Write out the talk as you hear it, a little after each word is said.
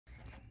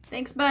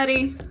Thanks,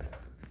 buddy.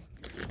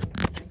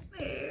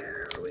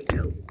 There we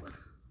go.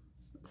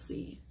 Let's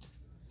see.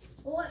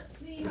 Let's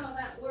see how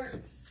that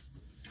works.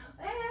 Not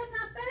bad,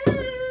 not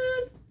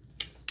bad.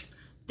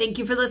 Thank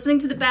you for listening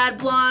to the Bad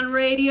Blonde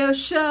Radio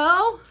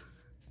Show.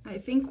 I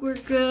think we're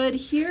good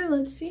here.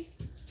 Let's see.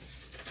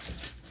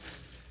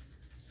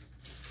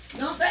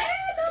 Not bad,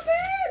 not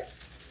bad.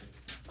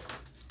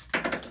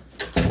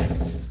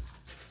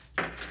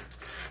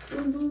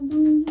 Boom, boom,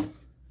 boom.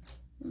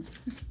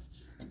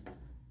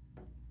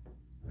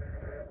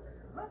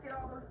 Look at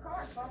all those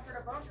cars bumper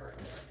to bumper.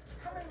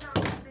 How many miles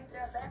do you think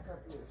that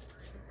backup is?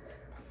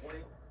 20,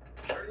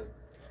 30?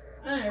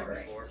 All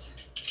right.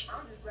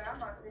 I'm just glad I'm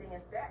not sitting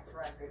in that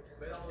traffic.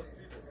 Bet all those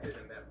people sitting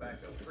in that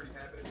backup pretty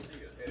happy to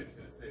see us heading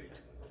to the city.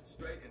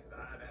 Straight into the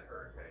eye of that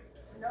hurricane.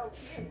 No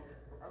kidding.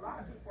 A lot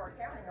of people are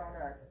counting on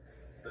us.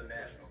 The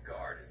National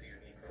Guard is a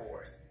unique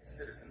force.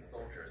 Citizen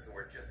soldiers who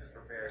are just as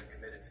prepared and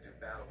committed to do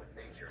battle with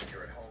nature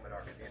here at home in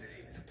our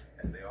communities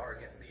as they are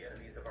against the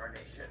enemies of our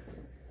nation.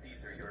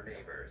 These are your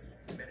neighbors,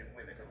 men and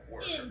women who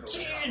work or go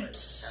to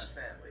college, have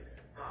families,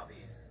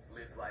 hobbies,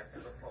 live life to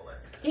the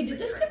fullest. Hey, did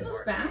this get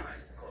more moved back?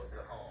 time close to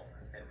home,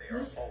 and they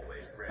are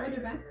always ready.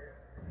 Farther back?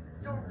 The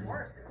storm's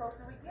worse the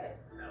closer we get.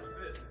 Now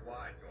this is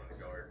why I joined the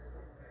Guard.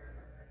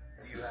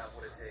 Do you have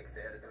what it takes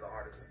to head into the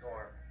heart of the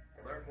storm?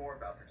 Learn more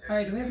about protecting. All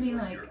right, do we have any people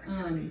in like your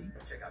community.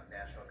 Check out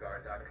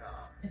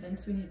nationalguard.com.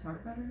 events we need to talk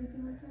about or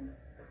anything like that?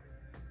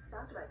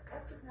 Sponsored by the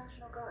Texas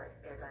National Guard,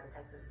 aired by the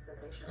Texas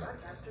Association of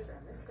Broadcasters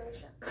and this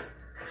station.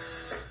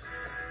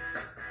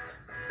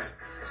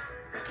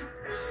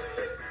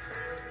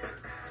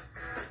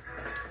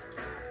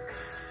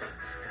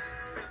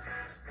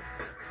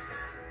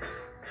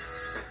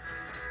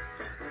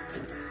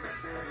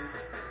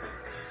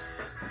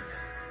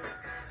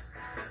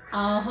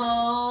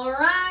 All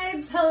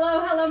right.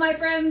 Hello, my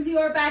friends. You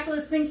are back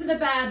listening to the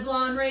Bad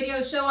Blonde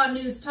Radio Show on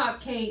News Talk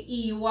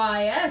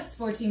KEYS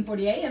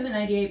 1440 AM and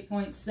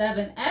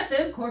 98.7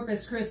 FM,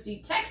 Corpus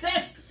Christi,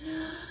 Texas.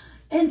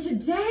 And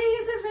today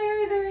is a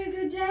very, very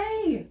good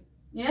day.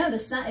 Yeah, the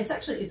sun,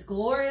 it's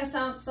glorious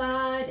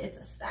outside. It's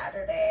a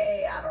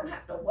Saturday. I don't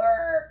have to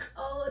work.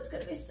 Oh, it's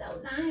going to be so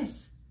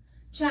nice.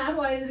 Chad,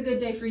 why is it a good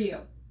day for you?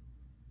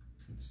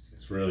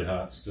 It's really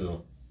hot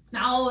still.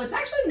 No, it's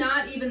actually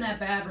not even that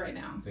bad right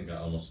now. I think I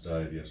almost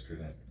died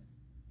yesterday.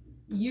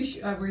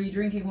 Were you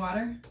drinking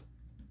water?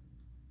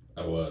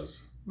 I was.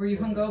 Were you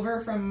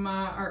hungover from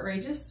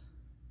Outrageous?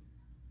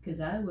 Because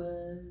I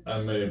was.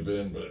 I may have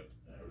been, but it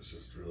was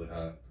just really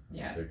hot.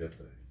 Yeah. I got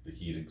the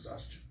heat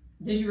exhaustion.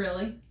 Did you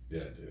really?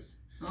 Yeah, I did.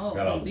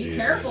 Oh, be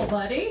careful,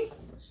 buddy.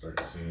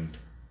 Started seeing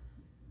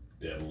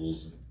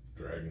devils and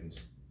dragons.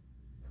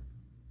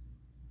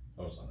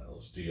 I was on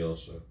LSD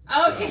also.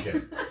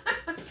 Okay.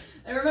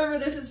 And remember,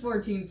 this is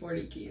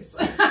 1440 keys.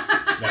 No,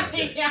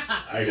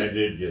 yeah. I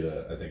did get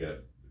I think I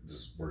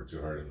just worked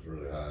too hard. It was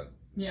really hot.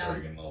 Yeah.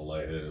 Started getting a little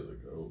lightheaded. I was like,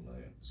 oh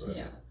man. So I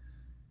yeah.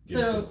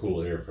 get some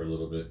cool air for a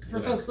little bit. For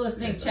folks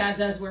listening, Chad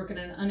does work in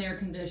an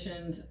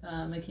unair-conditioned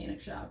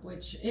mechanic shop,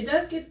 which it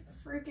does get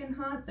freaking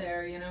hot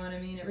there. You know what I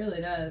mean? It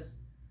really does.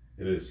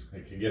 It is.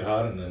 It can get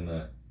hot, and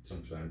then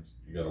sometimes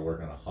you got to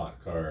work on a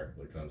hot car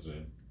that comes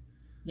in.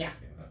 Yeah.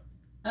 You know,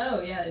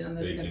 oh yeah,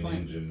 that's a good point.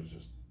 Engine is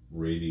just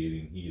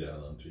radiating heat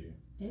out onto you.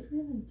 It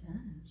really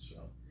does. So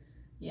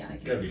yeah, you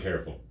gotta be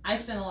careful. I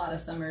spent a lot of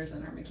summers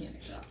in our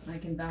mechanic shop, and I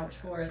can vouch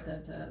for it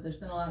that there's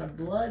been a lot of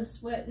blood,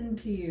 sweat,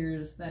 and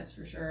tears. That's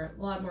for sure.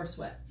 A lot more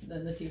sweat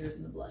than the tears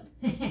and the blood.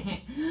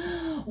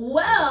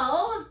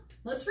 Well,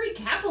 let's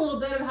recap a little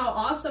bit of how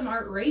awesome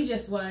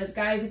Outrageous was,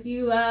 guys. If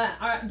you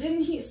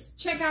didn't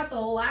check out the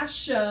last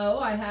show,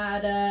 I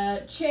had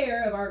a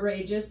chair of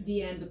Outrageous,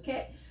 Deanne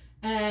Bouquet,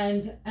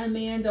 and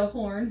Amanda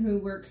Horn,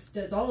 who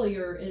does all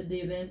the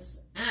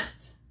events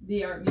at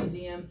the Art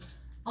Museum,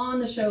 on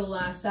the show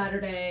last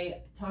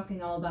Saturday,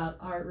 talking all about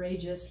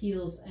Outrageous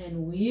Heels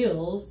and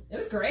Wheels. It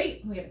was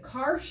great. We had a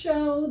car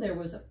show, there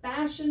was a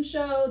fashion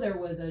show, there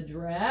was a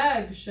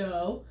drag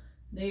show.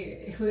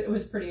 It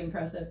was pretty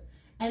impressive.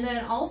 And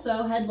then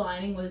also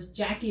headlining was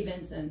Jackie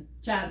Vinson.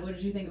 Chad, what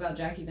did you think about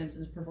Jackie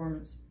Vinson's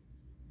performance?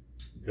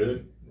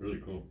 Good, really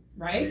cool.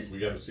 Right? We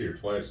got to see her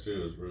twice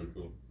too. It was really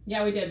cool.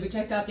 Yeah, we did. We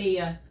checked out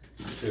the.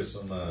 She has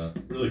some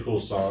really cool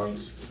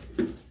songs.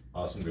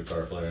 Awesome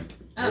guitar player.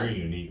 Very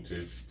unique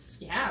too.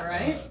 Yeah,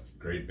 right?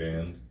 Great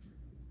band.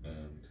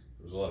 And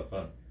it was a lot of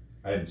fun.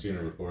 I hadn't seen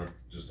her before,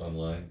 just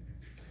online.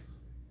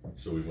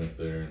 So we went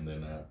there, and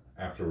then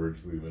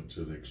afterwards we went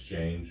to the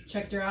Exchange.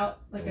 Checked her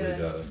out, like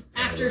a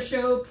after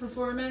show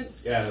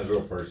performance. Yeah, it was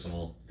real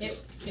personal. It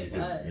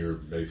was. You're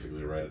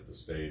basically right at the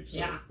stage, so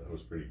yeah. That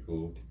was pretty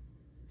cool.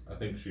 I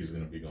think she's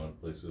going to be going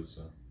places.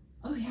 So.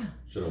 Oh yeah.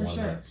 Should have won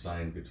that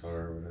signed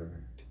guitar or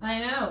whatever. I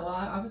know. Well,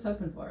 I was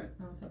hoping for it.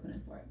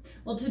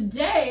 Well,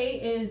 today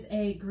is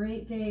a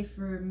great day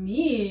for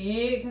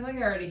me, because like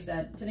I already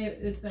said, today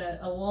it's been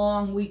a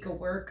long week of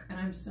work, and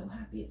I'm so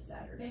happy it's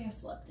Saturday. I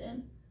slept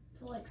in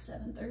till like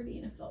 7:30,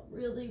 and it felt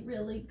really,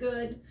 really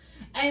good.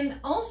 And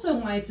also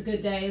why it's a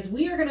good day is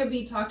we are going to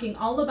be talking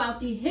all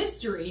about the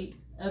history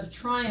of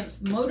Triumph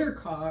Motor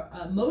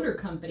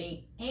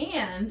Company,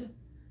 and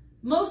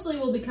mostly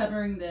we'll be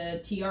covering the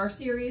TR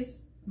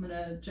series. I'm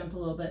gonna jump a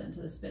little bit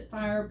into the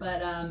Spitfire,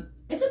 but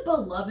it's a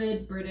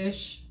beloved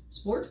British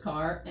sports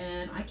car,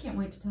 and I can't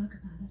wait to talk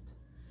about it.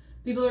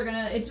 People are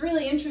gonna, it's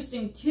really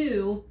interesting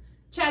too.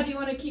 Chad, do you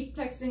want to keep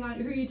texting on,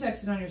 who are you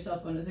texting on your cell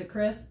phone? Is it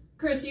Chris?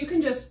 Chris, you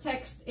can just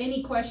text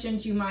any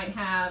questions you might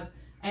have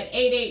at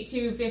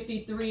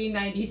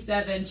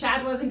 882-5397.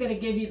 Chad wasn't going to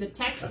give you the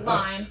text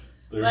line.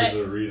 There's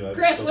a reason.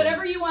 Chris,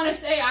 whatever you want to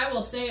say, I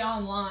will say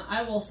online.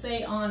 I will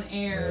say on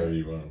air. No,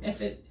 you won't.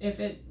 If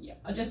it, yeah,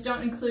 just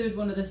don't include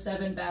one of the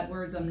 7 bad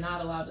words I'm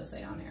not allowed to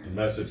say on air. The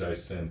message I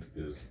sent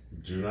is,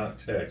 do not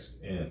text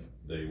in.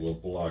 They will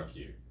block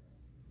you.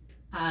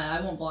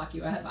 I won't block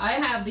you. I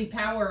have the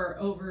power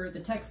over the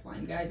text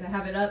line, guys. I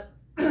have it up.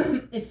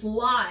 It's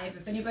live.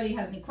 If anybody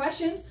has any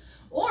questions,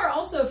 or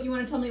also if you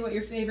want to tell me what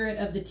your favorite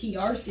of the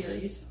TR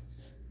series,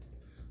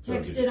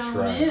 text it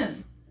on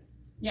in.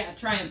 Yeah,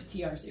 Triumph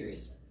TR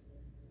series.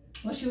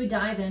 Well, should we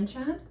dive in,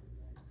 Chad?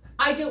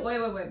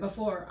 Wait.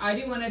 Before, I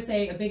do want to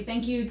say a big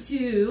thank you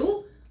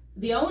to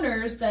the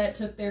owners that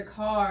took their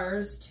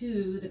cars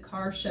to the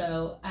car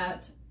show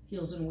at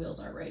Heels and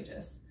Wheels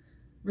Outrageous.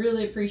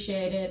 Really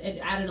appreciate it. It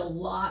added a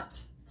lot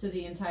to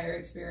the entire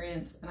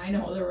experience. And I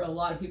know there were a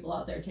lot of people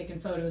out there taking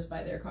photos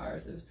by their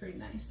cars. It was pretty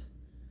nice.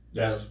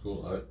 Yeah, it was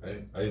cool.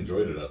 I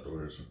enjoyed it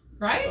outdoors.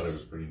 Right? I thought it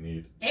was pretty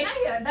neat. And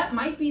that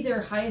might be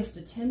their highest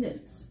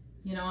attendance.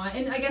 You know,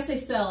 and I guess they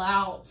sell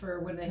out for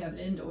when they have it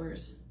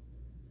indoors.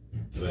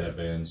 Do they have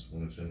bands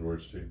when it's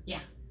indoors too?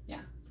 Yeah.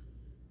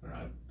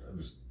 I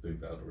just think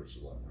the outdoors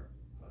is a lot more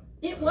fun.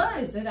 It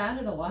was. It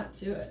added a lot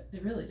to it.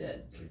 It really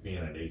did. It's like being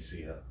at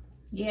ACL.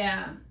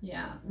 Yeah.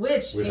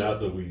 Which without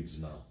the weed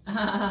smell.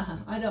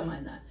 I don't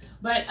mind that.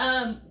 But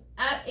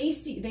at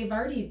AC, they've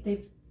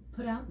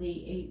put out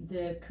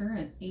the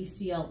current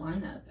ACL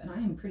lineup, and I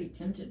am pretty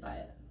tempted by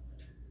it.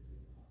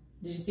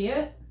 Did you see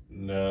it?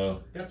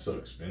 No, it got so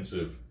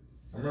expensive.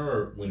 I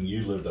remember when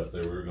you lived up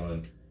there, we were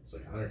going. It's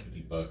like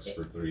 $150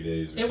 for 3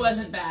 days. It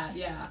wasn't bad,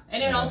 yeah,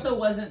 and it also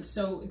wasn't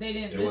so. They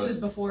didn't. This was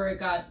before it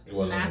got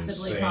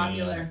massively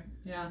popular.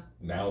 Yeah.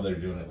 Now they're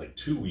doing it like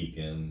 2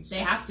 weekends. They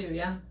have to,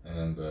 yeah.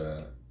 And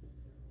it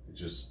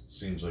just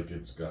seems like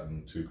it's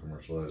gotten too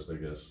commercialized, I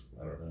guess.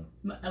 I don't know.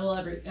 Well,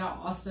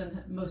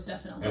 Austin most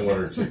definitely. And what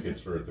are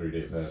tickets for a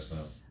 3-day pass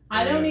now?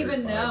 I don't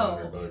even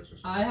know.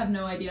 I have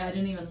no idea. I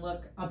didn't even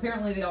look.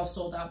 Apparently they all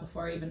sold out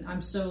before I even,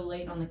 I'm so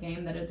late on the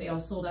game that they all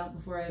sold out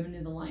before I even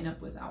knew the lineup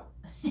was out.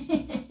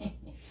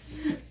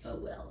 Oh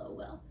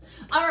well.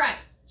 All right,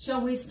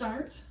 shall we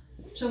start?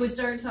 Shall we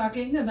start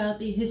talking about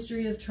the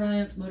history of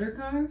Triumph motor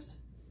cars?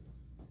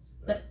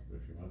 If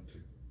you want to.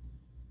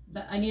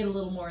 I need a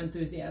little more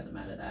enthusiasm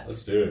out of that.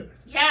 Let's do it.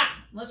 Yeah,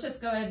 let's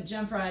just go ahead and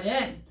jump right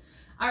in.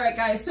 All right,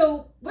 guys,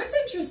 so what's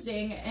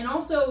interesting, and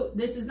also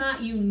this is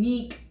not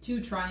unique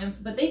to Triumph,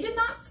 but they did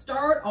not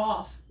start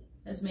off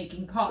as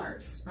making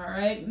cars, all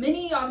right?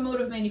 Many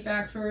automotive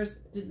manufacturers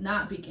did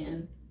not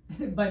begin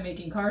by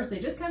making cars. They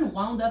just kind of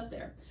wound up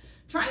there.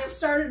 Triumph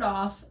started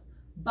off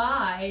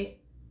by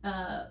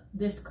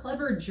this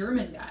clever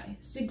German guy,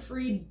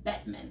 Siegfried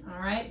Bettman, all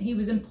right? He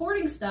was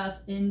importing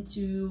stuff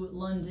into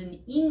London,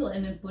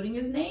 England, and putting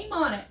his name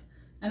on it.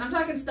 And I'm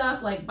talking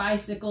stuff like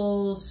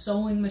bicycles,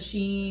 sewing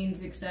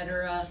machines,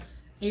 etc.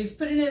 He was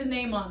putting his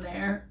name on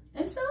there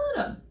and selling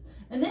them.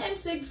 And then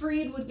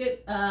Siegfried would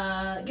get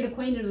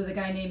acquainted with a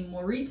guy named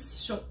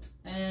Moritz Shulte,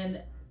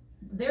 and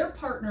their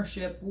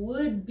partnership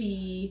would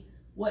be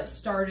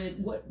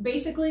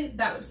basically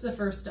that was the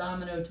first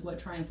domino to what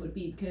Triumph would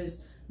be,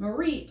 because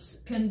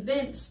Moritz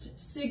convinced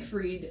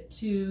Siegfried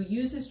to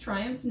use his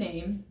Triumph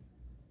name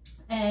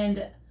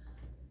and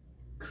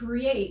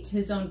create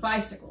his own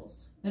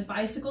bicycles. And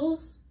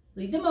bicycles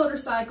lead to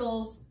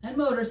motorcycles, and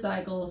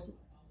motorcycles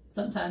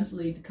sometimes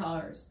lead to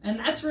cars. And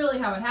that's really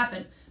how it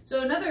happened.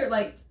 So another,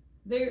 I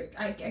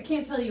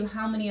can't tell you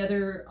how many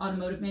other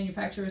automotive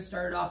manufacturers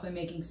started off by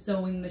making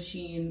sewing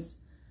machines.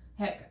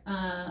 Heck,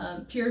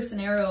 Pierce and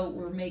Arrow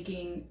were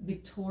making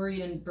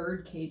Victorian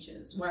bird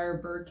cages, wire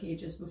bird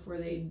cages, before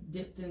they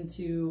dipped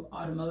into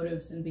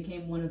automotives and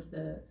became one of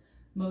the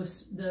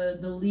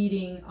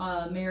leading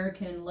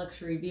American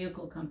luxury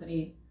vehicle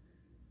company.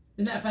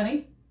 Isn't that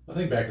funny? I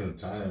think back in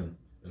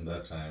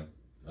that time,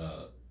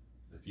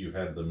 if you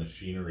had the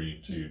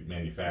machinery to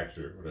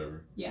manufacture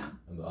whatever, yeah,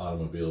 and the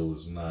automobile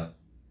was not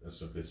as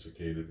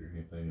sophisticated or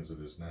anything as it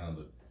is now,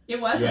 that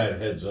it wasn't. You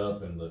had heads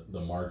up, and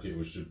the market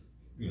was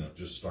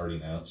just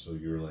starting out. So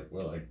you were like,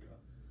 well, I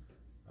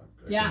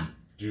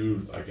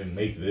can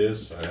make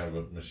this. I have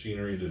a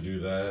machinery to do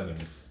that,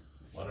 and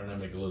why don't I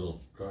make a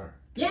little car?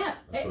 Yeah,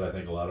 that's what I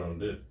think a lot of them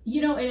did.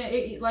 You know,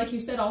 and like you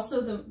said,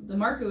 also the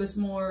market was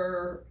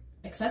more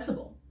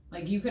accessible.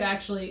 Like you could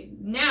actually,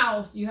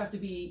 now you have to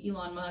be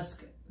Elon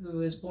Musk, who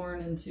was born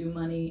into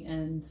money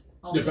and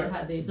also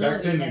had the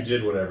ability. Back then you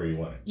did whatever you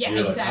wanted. Yeah, you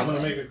were exactly. Like, I'm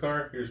going to make a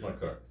car, here's my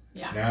car.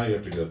 Yeah. Now you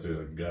have to go through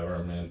the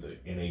government, the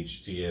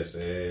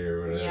NHTSA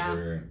or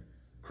whatever, and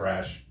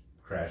crash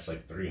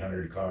like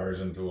 300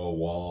 cars into a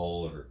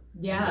wall or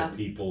into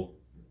people.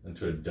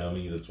 into a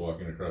dummy that's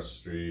walking across the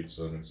street.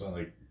 So it's not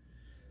like,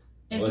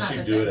 It's unless not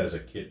you the do same. it as a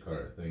kit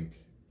car, I think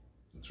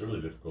it's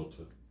really difficult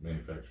to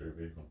manufacture a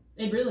vehicle.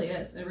 It really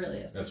is. It really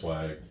is. That's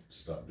why I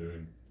stopped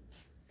doing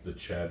the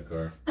Chad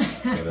car.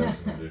 What I was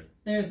gonna do.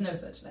 There's no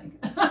such thing.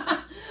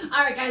 All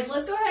right, guys,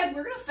 let's go ahead.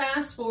 We're going to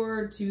fast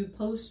forward to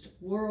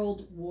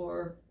post-World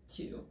War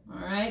II. All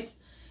right.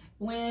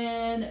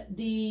 When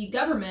the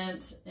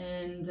government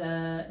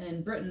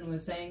in Britain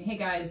was saying, hey,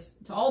 guys,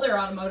 to all their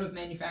automotive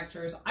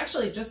manufacturers,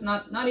 actually just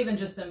not even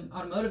just the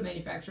automotive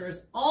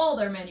manufacturers, all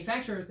their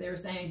manufacturers, they were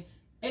saying,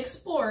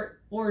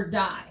 export or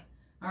die.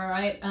 All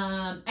right.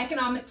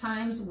 Economic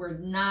times were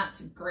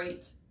not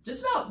great.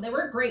 Just about, they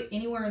weren't great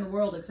anywhere in the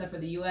world except for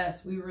the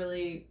U.S.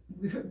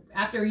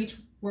 After each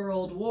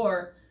World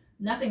War,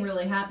 nothing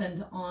really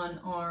happened on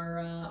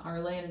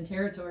our land and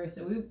territory.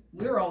 So we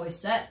were always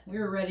set. We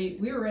were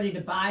ready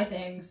to buy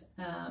things.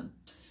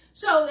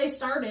 So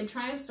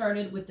Triumph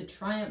started with the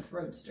Triumph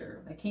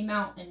Roadster that came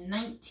out in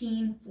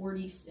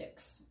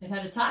 1946. It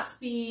had a top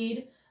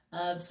speed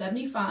of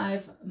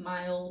 75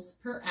 miles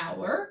per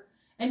hour.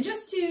 And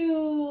just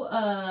to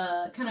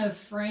kind of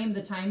frame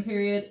the time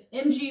period,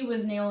 MG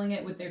was nailing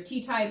it with their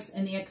T-types,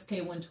 and the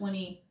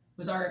XK120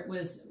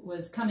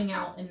 was coming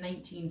out in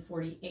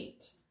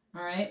 1948.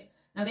 All right.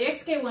 Now the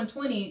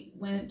XK120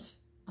 went.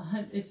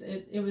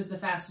 It was the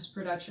fastest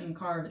production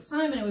car of its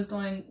time, and it was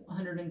going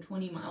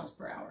 120 miles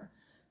per hour.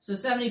 So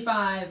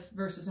 75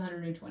 versus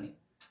 120.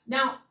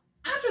 Now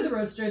after the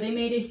Roadster, they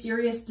made a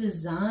serious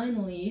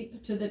design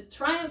leap to the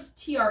Triumph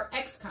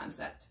TRX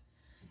concept.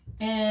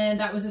 And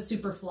that was a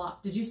super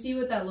flop. Did you see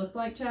what that looked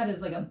like, Chad?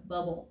 It's like a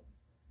bubble.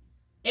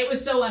 It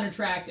was so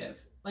unattractive.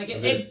 Like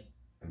it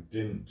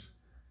didn't.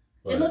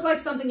 It looked like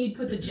something you'd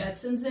put the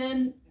Jetsons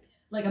in,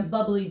 like a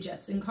bubbly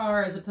Jetson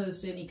car, as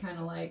opposed to any kind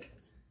of like.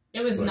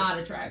 It was not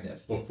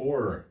attractive.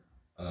 Before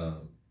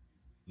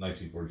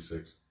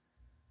 1946,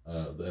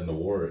 in the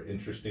war,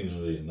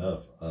 interestingly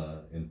enough,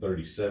 in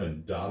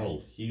 '37,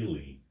 Donald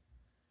Healey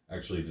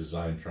actually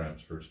designed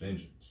Triumph's first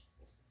engines.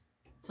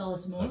 Tell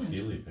us more. Of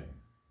Healey fame.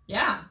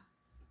 Yeah.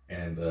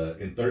 And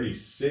in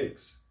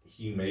 *36,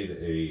 he made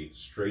a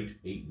straight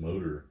 8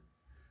 motor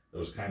that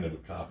was kind of a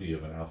copy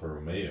of an Alfa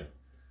Romeo.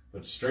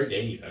 But straight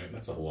 8, I mean,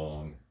 that's a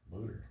long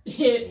motor.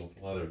 It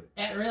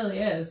really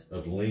is.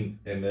 Of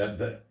length. And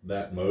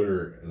that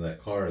motor and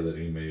that car that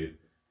he made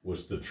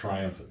was the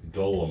Triumph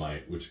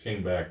Dolomite, which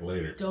came back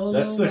later.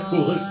 Dolomite. That's the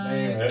coolest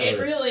name ever. It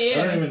really is.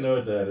 I don't even know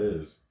what that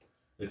is.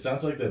 It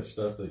sounds like that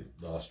stuff that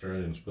the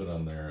Australians put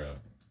on their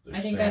I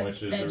think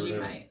sandwiches. That's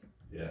Vegemite.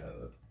 Yeah,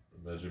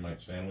 the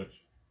Vegemite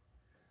sandwich.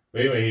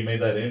 But anyway, he made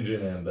that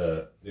engine, and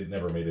it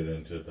never made it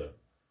into the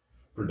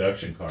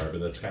production car. But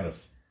that's kind of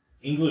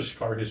English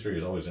car history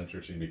is always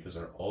interesting because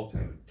they're all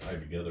kind of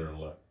tied together a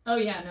lot. Oh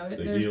yeah, no, the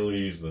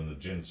Healeys, then the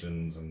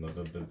Jensens, and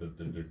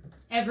the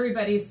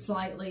everybody's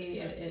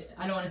slightly.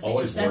 I don't want to say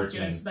always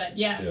incestuous, working. but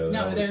yes, yeah,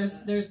 no,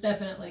 always, there's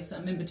definitely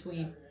some in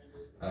between.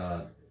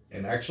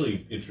 And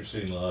actually,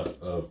 interesting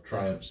of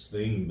Triumph's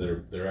thing,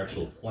 their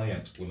actual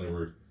plant when they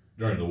were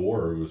during the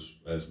war was,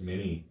 as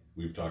many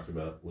we've talked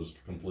about, was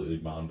completely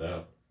bombed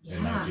out in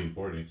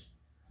 1940s.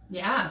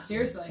 Yeah,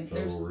 seriously.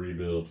 Total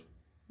rebuild.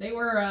 They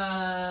were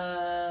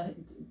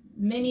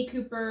Mini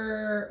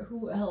Cooper.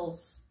 Who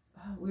else?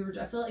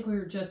 I feel like we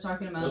were just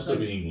talking about most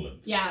of England.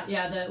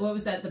 Yeah. What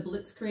was that? The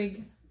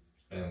Blitzkrieg.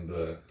 And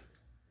the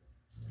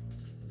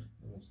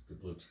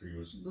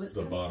Blitzkrieg was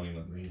the bombing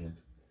of England.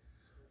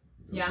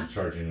 It was the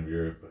charging of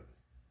Europe, but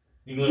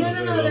England was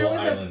their little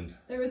island.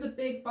 There was a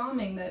big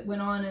bombing that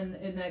went on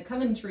in the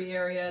Coventry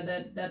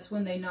area. That's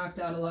when they knocked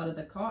out a lot of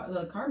the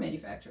car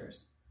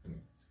manufacturers.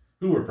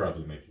 Who were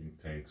probably making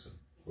tanks and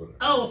whatever.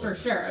 Oh, for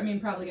sure. I mean,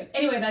 probably good.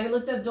 Anyways, I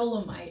looked up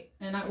dolomite,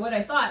 and what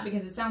I thought,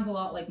 because it sounds a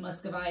lot like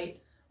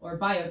muscovite or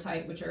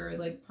biotite, which are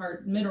like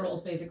part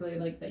minerals, basically,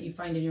 like that you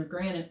find in your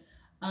granite.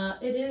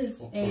 It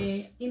is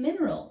a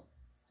mineral.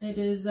 It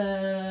is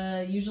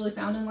usually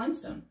found in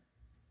limestone.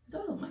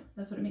 Dolomite.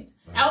 That's what it means.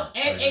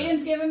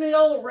 Aiden's giving me the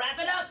old wrap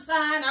it up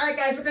sign. All right,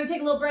 guys, we're going to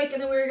take a little break, and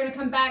then we're going to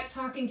come back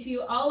talking to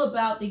you all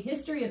about the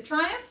history of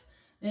Triumph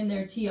and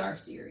their TR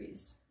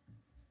series.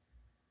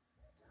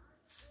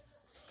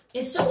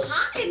 It's so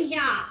hot in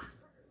here.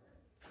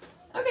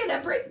 Okay,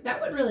 that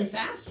went really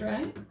fast,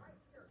 right?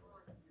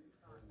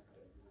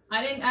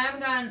 I haven't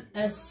gotten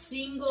a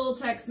single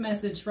text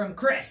message from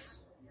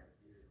Chris.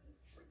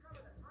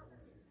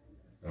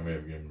 I may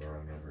have given him the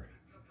wrong number.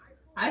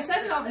 I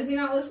said it all. Is he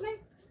not listening?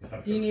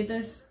 Do you need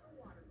this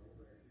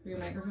for your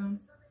microphone?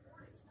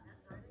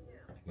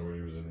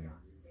 Nobody was in here.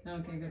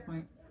 Okay, good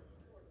point.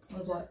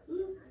 What's what?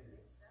 Let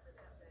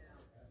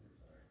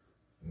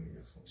me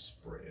get some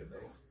spray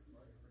though.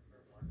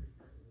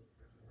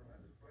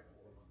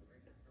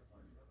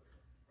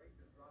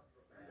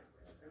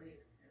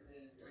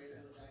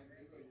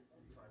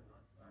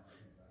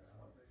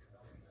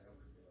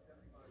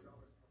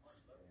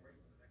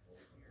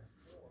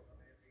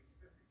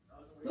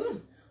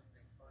 Ooh.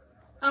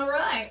 All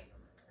right.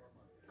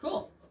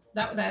 Cool.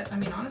 I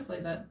mean, honestly,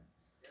 that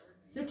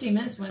 15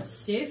 minutes went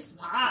so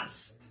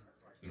fast.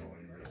 No,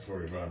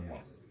 45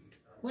 more.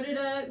 What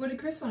did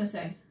Chris want to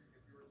say?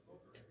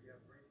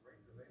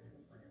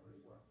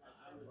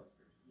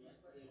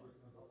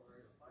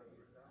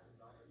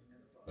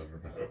 I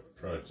don't know.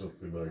 Try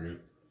something like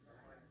it.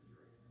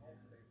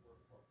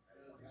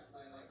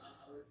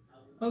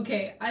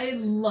 Okay, I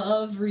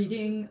love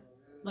reading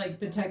like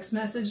the text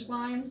message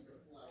line.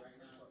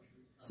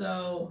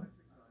 So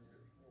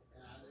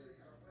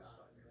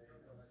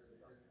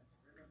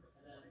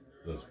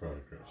That's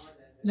probably Chris.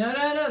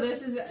 no.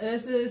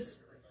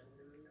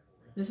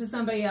 This is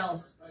somebody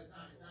else.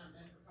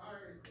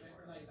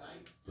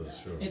 That's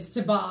sure. It's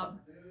to Bob.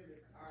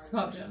 It's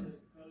Bob Jones.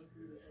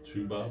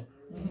 To Bob?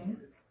 Mm-hmm.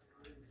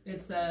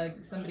 It's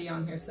somebody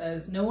on here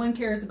says, no one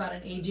cares about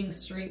an aging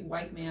straight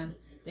white man.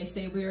 They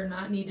say we are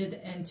not needed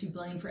and to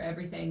blame for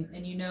everything,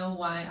 and you know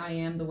why I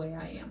am the way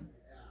I am.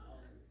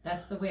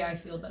 That's the way I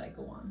feel that I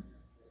go on.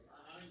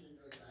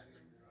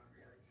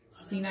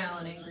 Senile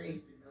and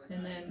angry.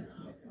 And then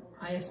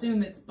I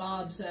assume it's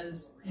Bob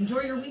says,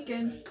 enjoy your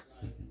weekend.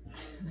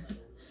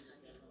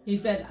 He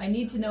said, I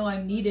need to know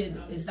I'm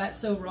needed. Is that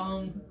so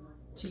wrong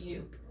to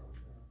you?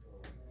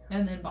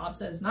 And then Bob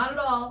says, not at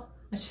all.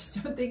 I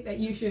just don't think that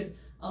you should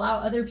allow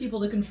other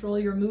people to control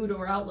your mood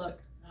or outlook.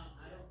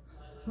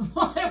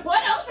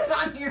 What else is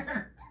on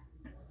here?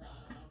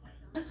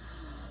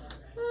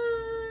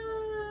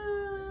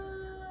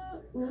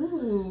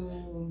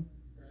 Ooh.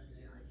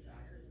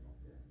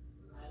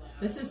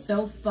 This is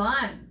so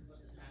fun.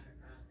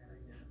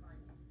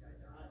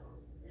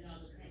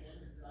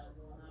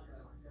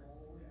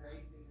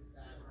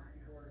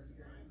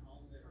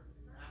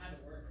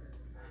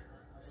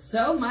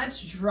 So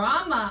much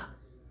drama.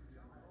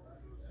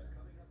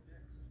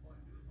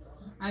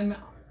 I'm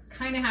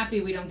kind of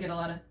happy we don't get a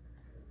lot of...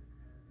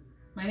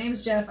 My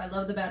name's Jeff. I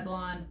love the bad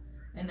blonde.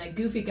 And that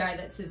goofy guy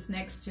that sits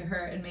next to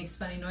her and makes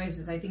funny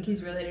noises. I think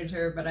he's related to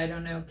her, but I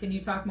don't know. Can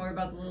you talk more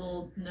about the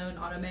little known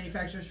auto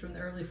manufacturers from the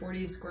early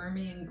 40s,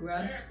 Squirmy and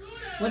Grubbs?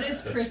 What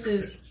is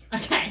Chris's...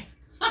 Okay.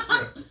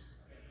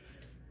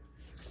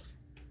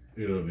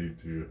 You don't need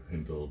to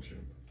indulge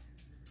him.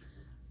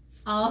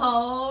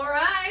 All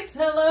right.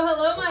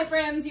 Hello, my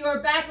friends. You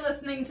are back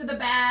listening to the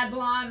Bad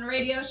Blonde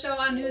Radio Show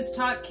on News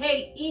Talk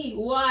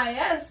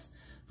KEYS.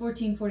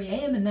 1440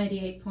 AM and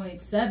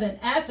 98.7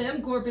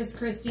 FM, Corpus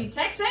Christi,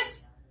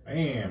 Texas.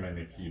 Bam! And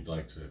if you'd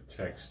like to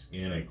text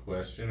in a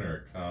question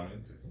or a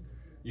comment,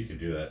 you can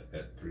do that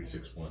at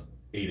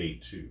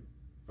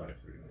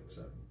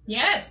 361-882-5397.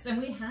 Yes,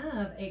 and we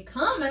have a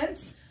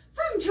comment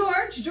from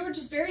George. George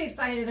is very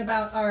excited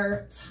about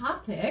our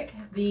topic,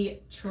 the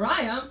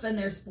Triumph and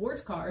their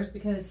sports cars,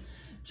 because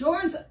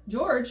George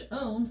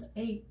owns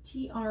a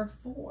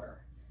TR4.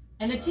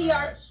 And the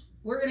TR...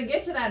 We're going to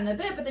get to that in a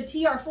bit, but the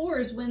TR4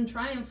 is when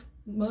Triumph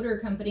Motor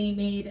Company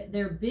made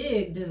their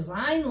big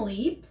design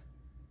leap.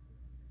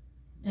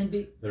 And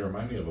They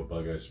remind me of a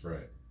Bug-Eye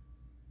Sprite.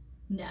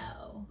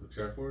 No. The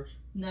TR4s?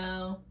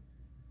 No.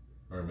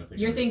 Or am I thinking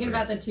You're thinking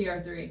about the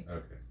TR3.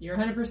 Okay. You're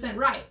 100%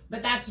 right.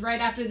 But that's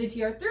right after the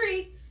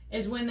TR3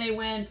 is when they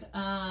went,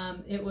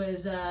 it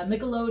was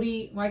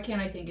Michelodi. Why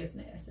can't I think his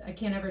name? I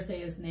can't ever say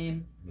his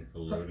name.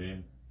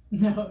 Nickelodeon?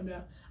 No.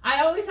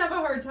 I always have a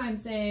hard time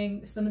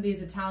saying some of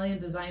these Italian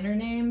designer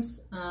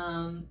names,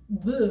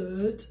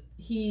 but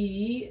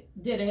he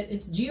did it.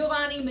 It's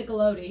Giovanni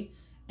Michelodi,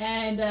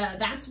 and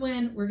that's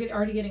when we're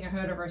already getting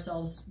ahead of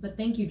ourselves. But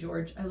thank you,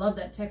 George. I love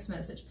that text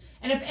message.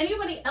 And if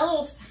anybody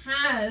else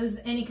has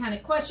any kind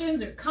of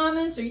questions or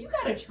comments, or you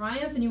got a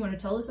Triumph and you want to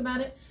tell us about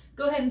it,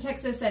 go ahead and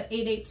text us at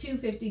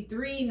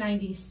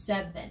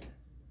 882-5397.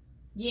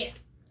 Yeah.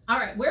 All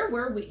right, where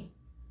were we?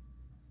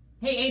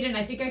 Hey, Aiden,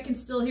 I think I can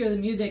still hear the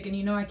music, and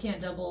you know I cannot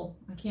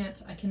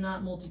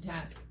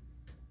multitask.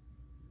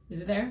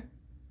 Is it there?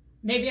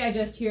 Maybe I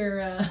just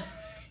hear,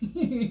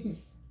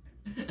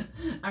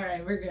 All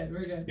right, we're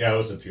good. Yeah, it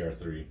was the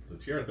TR3. The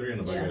TR3 and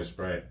the Bug-Eye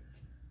Sprite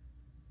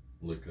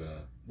look,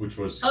 which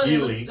was Healy. They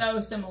look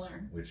so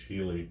similar. Which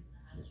Healy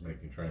was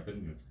making Triumph.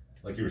 And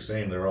like you were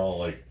saying, they're all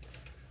like,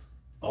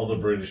 all the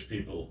British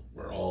people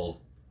were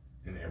all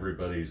in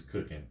everybody's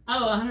cooking.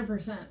 Oh,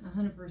 100%.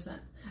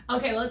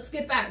 Okay, let's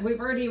get back.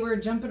 We're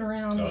jumping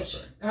around. Oh,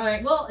 sorry. All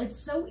right, well, it's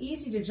so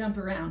easy to jump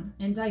around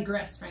and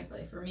digress,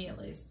 frankly, for me at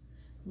least.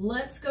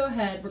 Let's go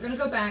ahead. We're going to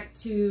go back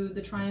to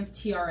the Triumph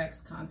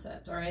TRX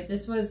concept, all right?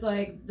 This was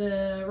like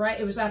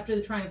it was after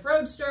the Triumph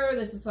Roadster.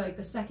 This is like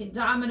the second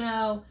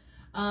domino.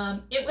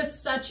 It was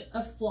such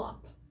a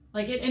flop.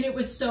 And it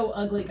was so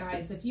ugly,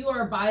 guys. If you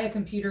are by a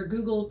computer,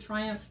 Google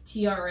Triumph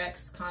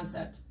TRX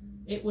concept.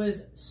 It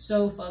was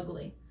so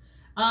fugly.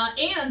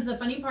 And the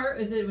funny part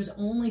is that it was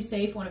only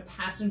safe when a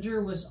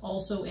passenger was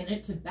also in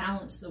it to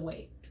balance the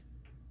weight.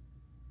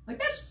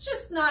 That's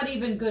just not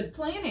even good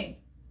planning,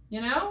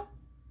 you know?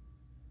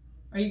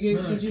 Are you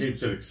good? It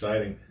keeps it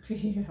exciting.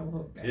 Yeah,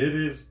 okay. It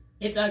is.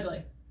 It's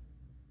ugly.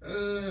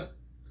 Yeah,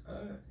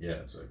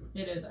 it's ugly.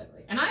 It is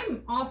ugly. And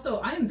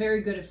I'm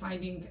very good at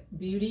finding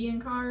beauty in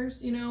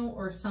cars, you know,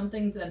 or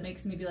something that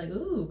makes me be like,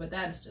 ooh, but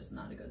that's just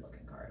not a good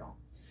looking car at all.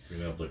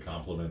 Being able to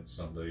compliment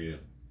somebody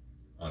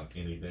on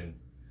anything.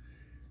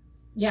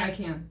 Yeah, I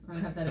can. I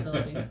have that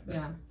ability.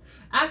 Yeah.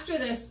 After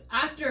this,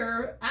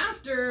 after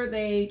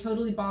they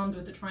totally bombed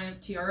with the Triumph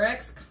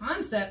TRX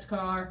concept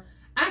car,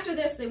 after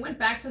this, they went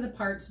back to the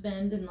parts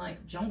bin and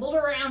like jumbled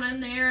around in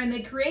there, and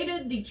they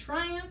created the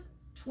Triumph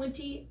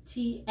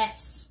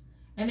 20TS.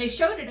 And they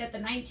showed it at the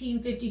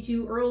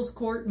 1952 Earl's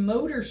Court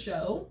Motor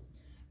Show.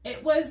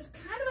 It was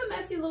kind of a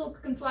messy little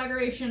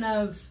conflagration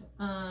of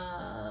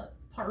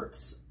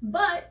parts,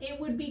 but it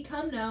would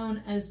become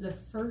known as the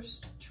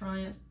first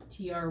Triumph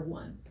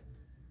TR1,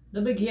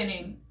 the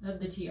beginning of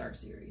the TR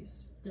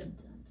series. Dun,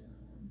 dun,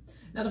 dun.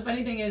 Now the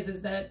funny thing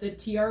is that the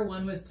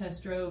TR1 was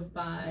test drove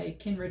by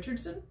Ken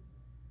Richardson.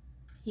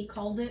 He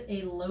called it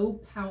a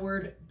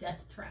low-powered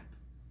death trap.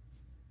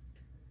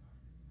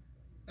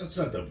 That's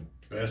not the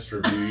best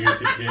review you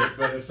could get,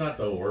 but it's not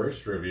the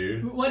worst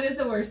review. What is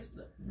the worst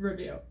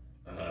review?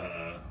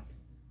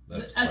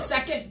 That's a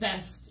second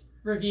best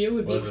review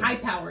would be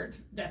high-powered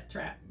death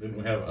trap. Didn't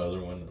we have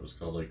another one that was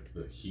called like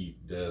the heat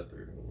death,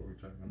 or what were we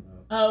talking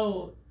about?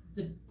 Oh,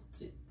 the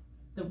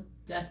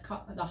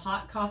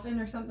hot coffin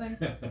or something.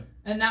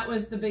 And that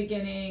was the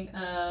beginning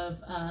of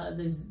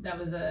this. That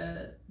was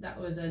a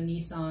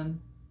Nissan.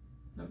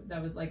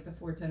 That was like the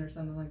 410 or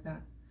something like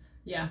that.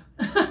 Yeah.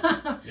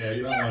 Yeah,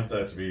 you don't want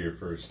that to be your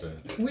first.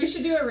 We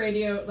should do a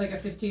radio, like a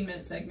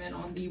 15-minute segment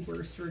on the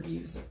worst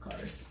reviews of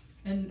cars,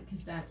 and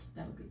because that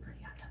would be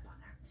pretty high up on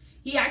there.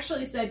 He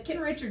actually said, Ken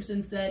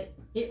Richardson said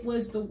it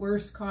was the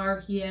worst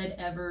car he had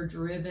ever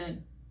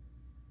driven.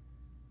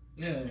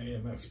 Yeah,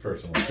 that's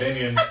personal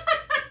opinion.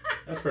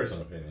 That's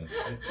personal opinion.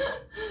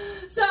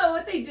 So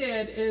what they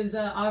did is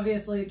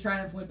obviously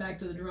Triumph went back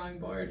to the drawing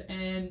board,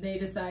 and they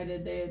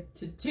decided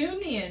to tune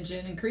the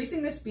engine,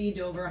 increasing the speed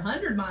to over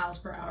 100 miles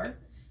per hour.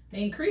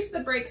 They increased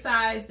the brake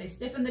size, they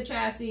stiffened the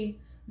chassis,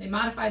 they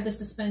modified the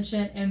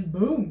suspension, and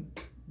boom,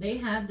 they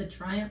had the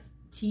Triumph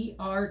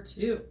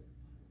TR2.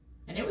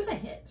 And it was a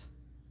hit.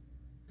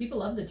 People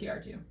love the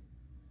TR2.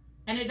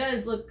 And it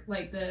does look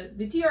like the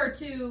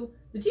TR2,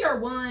 the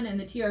TR1 and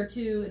the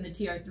TR2 and the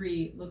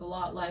TR3 look a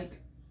lot like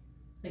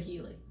the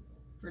Healy,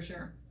 for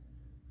sure.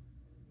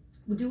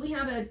 Is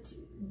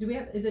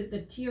it the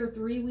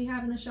TR3 we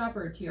have in the shop,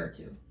 or a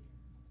TR2?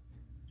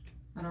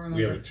 I don't remember.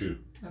 We have a 2.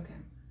 Okay.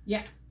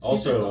 Yeah.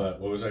 Also,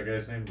 what was that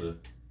guy's name? The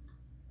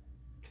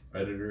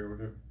editor or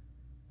whatever?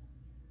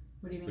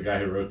 What do you mean? The guy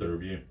who wrote the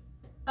review.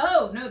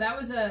 Oh, no, that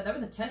was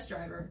a test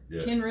driver.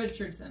 Yeah. Ken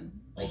Richardson.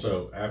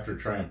 Also, after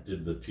Triumph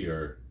did the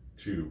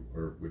TR2,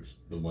 or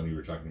the one you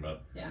were talking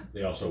about, yeah,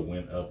 they also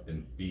went up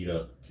and beat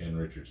up Ken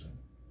Richardson.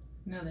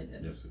 No, they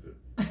didn't. Yes, they did.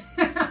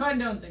 I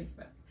don't think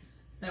so.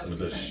 That would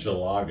with a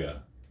Shalaga,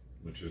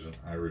 which is an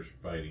Irish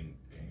fighting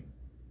game.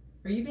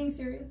 Are you being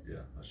serious?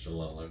 Yeah, a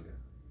Shalaga.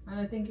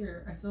 I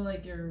feel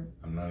like you're...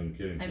 I'm not even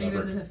kidding. I think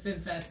this is a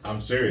fib fest.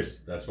 I'm serious.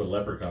 That's what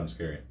leprechauns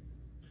carry.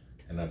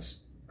 And that's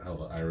how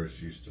the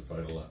Irish used to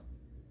fight a lot.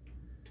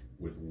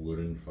 With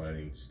wooden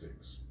fighting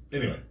sticks.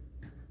 Anyway,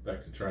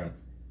 back to Triumph.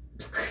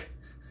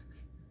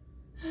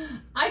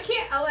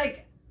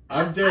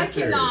 I'm dead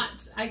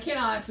serious. I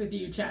cannot with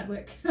you,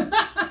 Chadwick. You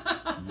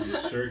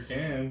sure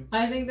can.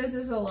 I think this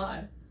is a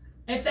lot.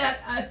 If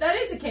that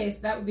is the case,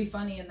 that would be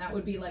funny, and that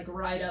would be like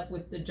right up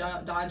with the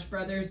Dodge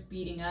brothers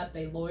beating up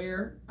a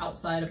lawyer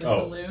outside of a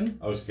saloon.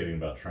 I was kidding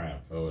about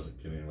Triumph. I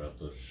wasn't kidding about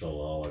the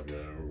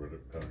Shalaga, or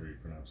however you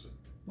pronounce it.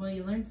 Well,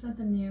 you learn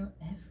something new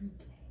every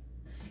day.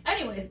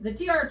 Anyways, the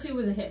TR2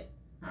 was a hit.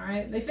 All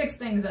right, they fixed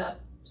things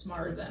up.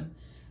 Smart of them.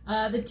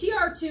 The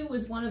TR2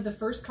 was one of the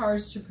first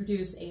cars to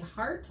produce a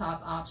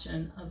hardtop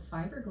option of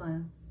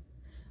fiberglass,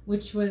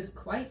 which was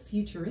quite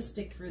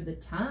futuristic for the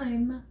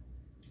time.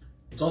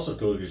 It's also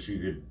cool because you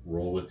could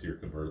roll with your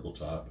convertible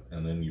top,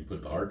 and then you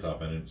put the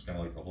hardtop in it. It's kind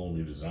of like a whole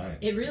new design.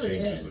 It really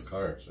changes the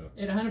car. So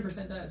it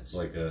 100% does. It's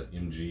like a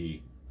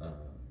MG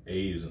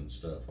A's and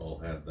stuff all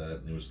had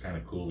that, and it was kind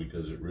of cool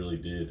because it really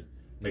did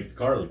make the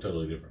car look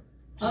totally different.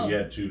 So you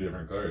had 2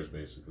 different cars,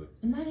 basically.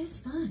 And that is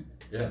fun.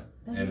 Yeah.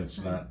 And it's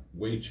not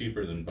way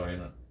cheaper than buying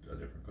a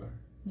different car.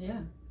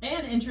 Yeah.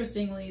 And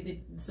interestingly,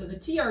 the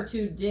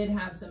TR2 did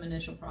have some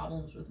initial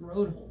problems with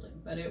road holding,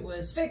 but it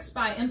was fixed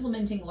by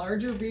implementing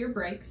larger rear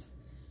brakes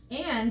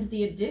and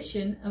the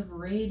addition of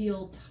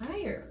radial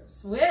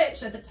tires,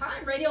 which at the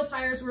time, radial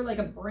tires were like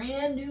a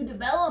brand new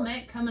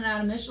development coming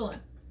out of Michelin.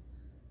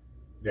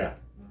 Yeah.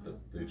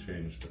 They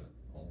changed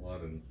a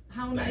lot in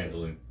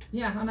handling.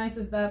 Yeah, how nice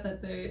is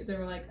that they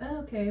were like, oh,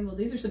 okay, well,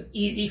 these are some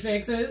easy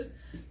fixes.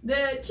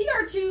 The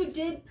TR2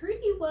 did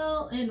pretty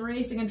well in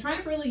racing, and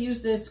Triumph really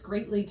used this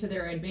greatly to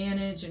their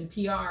advantage in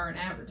PR and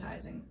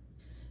advertising.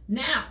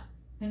 Now,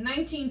 in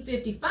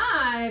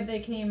 1955, they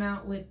came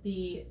out with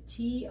the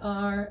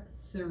TR3.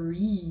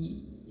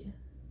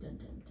 Dun,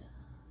 dun, dun.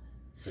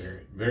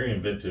 Very, very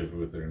inventive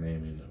with their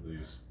naming of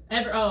these.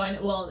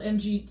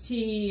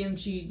 MGT,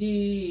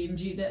 MGD,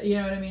 MGD, you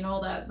know what I mean?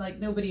 All that, like,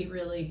 nobody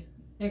really...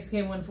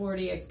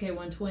 XK140,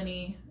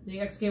 XK120. The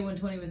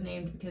XK120 was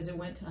named because it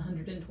went to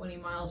 120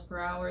 miles per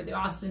hour. The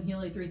Austin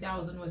Healey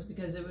 3000 was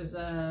because it was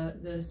the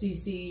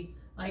CC.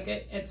 Like,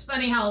 it's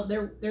funny how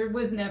there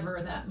was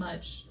never that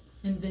much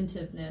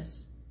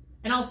inventiveness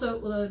And also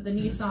the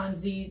Nissan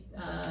Z.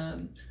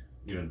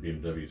 Even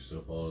BMW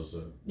still follows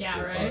the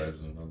Yeah, right.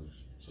 and others.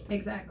 So.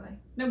 Exactly.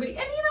 Nobody.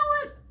 And you know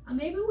what?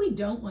 Maybe we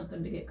don't want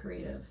them to get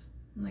creative.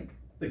 Like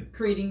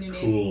creating new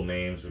names. Cool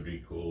names would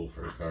be cool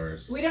for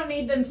cars. We don't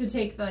need them to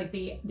take like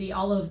the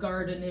Olive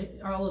Garden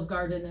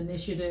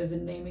initiative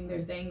and naming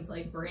their things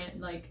like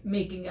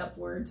making up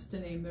words to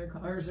name their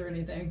cars or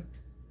anything.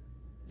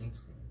 That's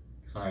good.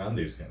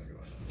 Hyundai's kind of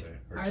going that way.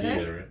 Or Are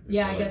Kia, they? right?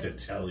 Yeah, I like guess. the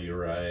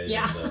Telluride.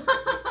 Yeah. And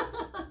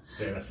the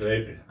Santa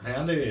Fe.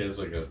 Hyundai is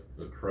like a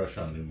crush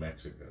on New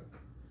Mexico.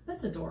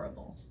 That's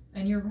adorable.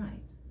 And you're right.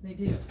 They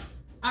do.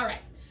 All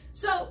right.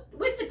 So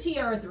with the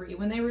TR3,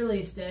 when they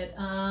released it,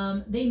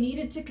 they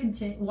needed to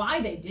continue. Why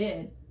they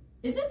did?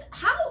 Is it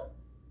how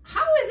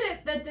is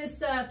it that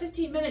this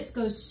 15 minutes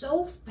goes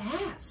so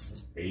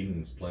fast?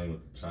 Aiden's playing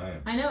with the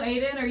time. I know,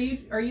 Aiden.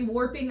 Are you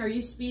warping? Are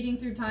you speeding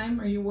through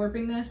time? Are you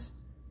warping this?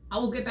 I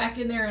will get back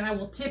in there and I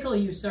will tickle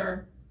you,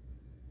 sir.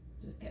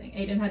 Just kidding.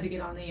 Aiden had to get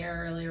on the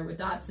air earlier with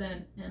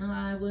Dotson, and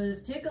I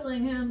was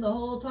tickling him the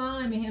whole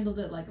time. He handled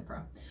it like a pro.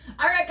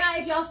 All right,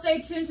 guys, y'all stay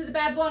tuned to the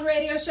Bad Blonde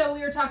Radio Show.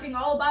 We are talking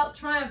all about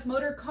Triumph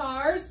motor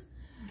cars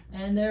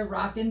and their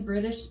rockin'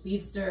 British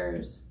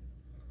speedsters.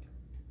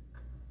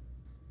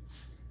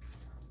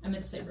 I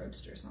meant to say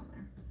roadsters on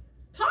there.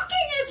 Talking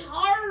is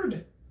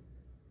hard.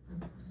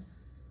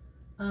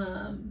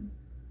 I'm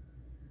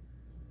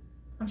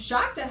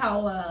shocked at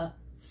how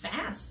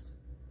fast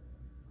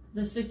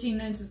this 15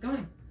 minutes is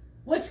going.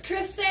 What's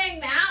Chris saying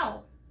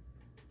now?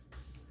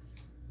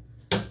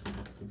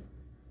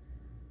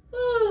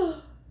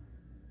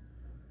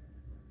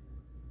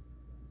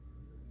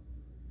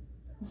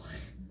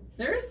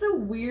 There's the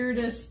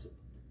weirdest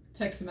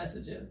text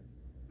messages.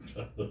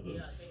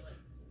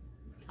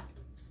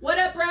 What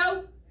up,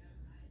 bro?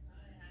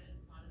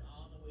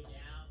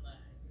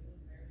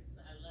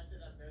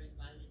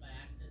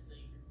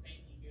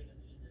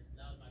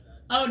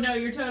 Oh no,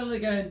 you're totally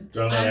good.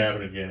 Don't let it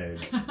happen again,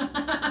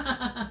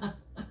 Aiden.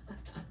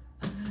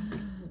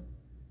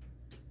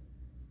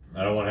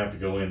 I don't want to have to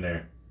go in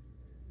there.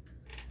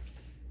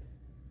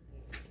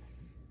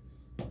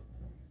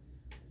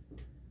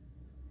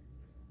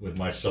 With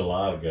my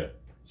shalaga.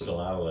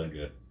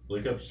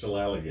 Look up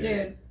shalaga.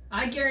 Dude,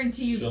 I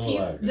guarantee you,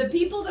 Shalaga. the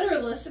people that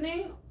are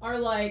listening are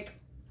like,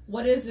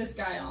 what is this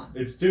guy on?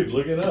 Dude,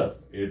 look it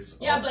up. It's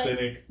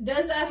authentic. But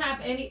does that have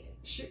any...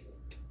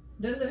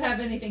 Does it have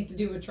anything to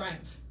do with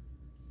Triumph?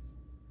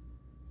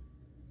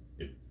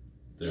 If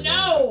they wanted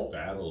No! to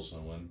battle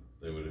someone,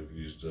 they would have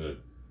used a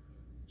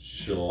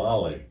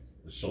shillelagh.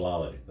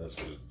 Shillelagh, that's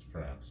what it's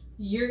pronounced.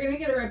 You're going to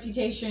get a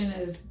reputation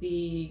as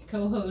the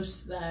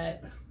co-host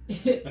that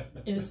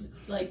is,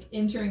 like,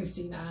 entering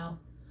senile.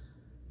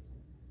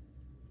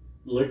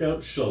 Look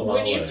up shillelagh.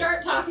 When you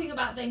start talking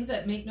about things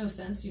that make no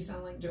sense, you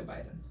sound like Joe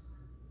Biden.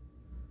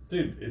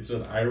 Dude, it's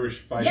an Irish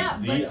fighting. Yeah,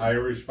 the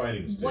Irish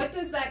fighting stick. What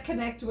does that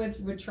connect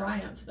with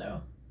Triumph,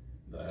 though?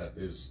 That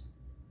is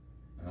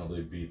how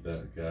they beat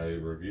that guy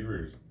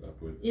reviewers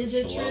up with. Is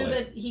it shillelagh. true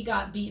that he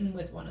got beaten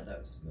with one of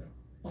those?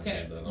 No.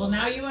 Okay. Well,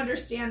 now you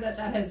understand that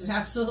has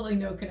absolutely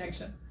no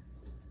connection.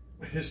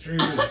 History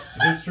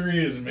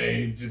is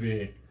made to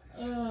be.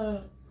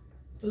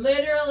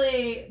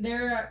 Literally,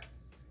 there are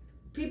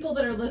people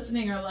that are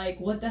listening are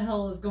like, "What the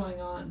hell is going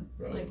on?"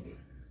 Probably. Like,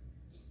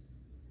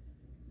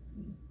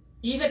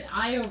 even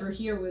I over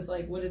here was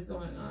like, "What is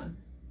going on?"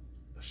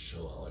 A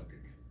shillelagh.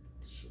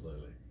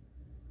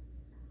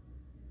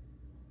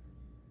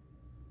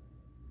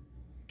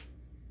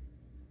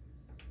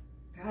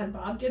 God,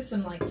 Bob gets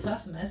some like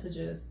tough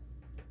messages.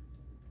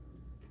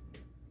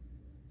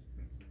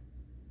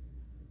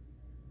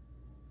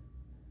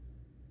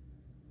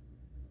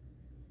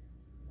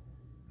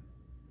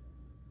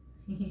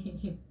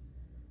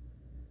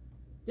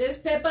 This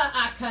Pippa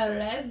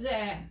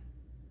Acareze.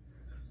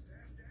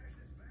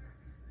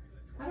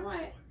 How do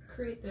I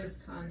create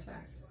those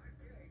contacts?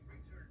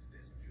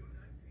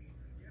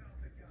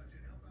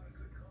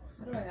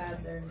 How do I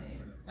add their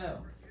name?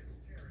 Oh.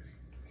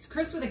 It's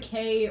Chris with a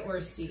K or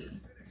a C.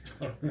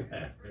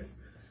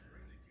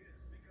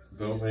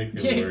 Don't make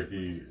it Dude, where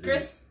he.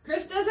 Chris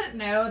doesn't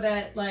know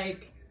that,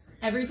 like,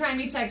 every time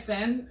he texts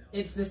in,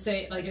 it's the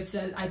same. Like, it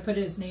says, I put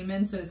his name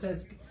in, so it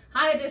says,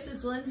 "Hi, this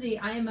is Lindsay.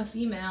 I am a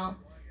female.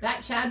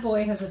 That Chad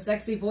boy has a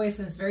sexy voice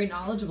and is very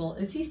knowledgeable.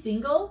 Is he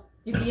single?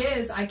 If he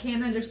is, I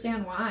can't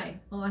understand why."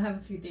 Well, I have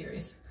a few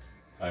theories.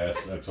 I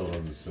told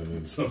him to send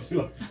in something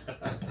like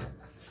that.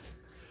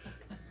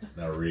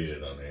 Now read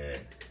it on air.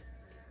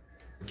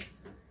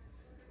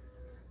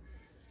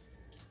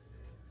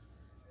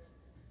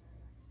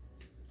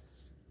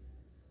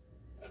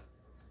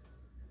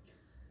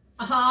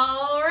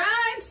 All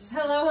right.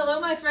 Hello,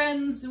 my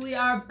friends. We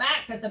are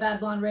back at the Bad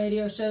Blonde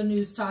Radio Show,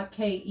 News Talk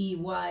KEYS,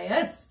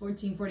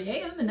 1440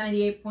 AM and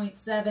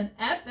 98.7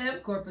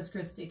 FM, Corpus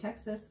Christi,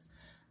 Texas.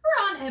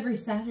 We're on every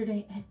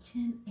Saturday at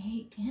 10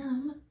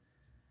 a.m.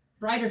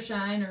 Bright or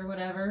shine or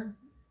whatever.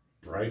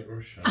 Bright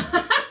or shine.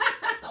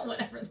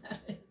 Whatever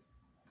that is.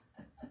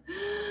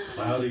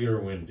 Cloudy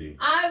or windy.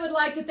 I would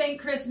like to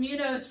thank Chris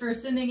Munoz for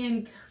sending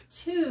in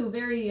two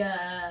very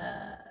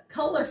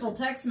colorful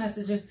text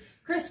messages.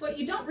 Chris, what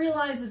you don't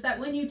realize is that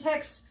when you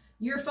text,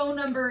 your phone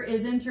number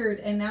is entered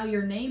and now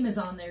your name is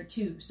on there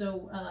too.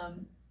 So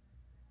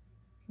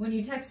when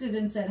you texted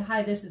and said,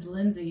 "Hi, this is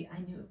Lindsay," I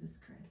knew it was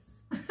Chris.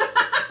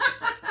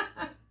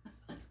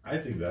 I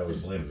think that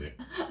was Lindsay.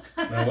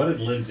 Now, what did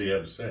Lindsay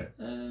have to say?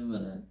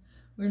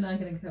 We're not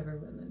going to cover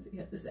what Lindsay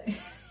had to say.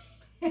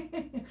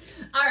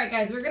 All right,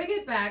 guys, we're going to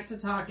get back to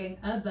talking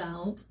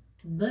about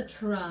the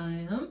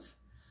Triumph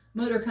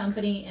Motor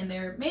Company and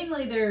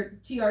mainly their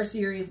TR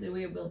series.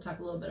 We'll talk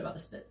a little bit about the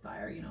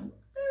Spitfire, you know,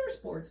 they're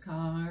sports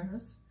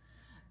cars.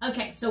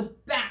 Okay, so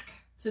back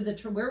to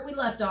where we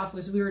left off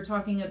was we were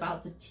talking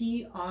about the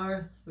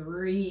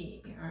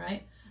TR3, all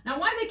right? Now,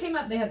 why they came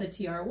up, they had the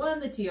TR1,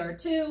 the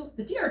TR2.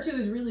 The TR2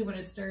 is really when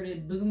it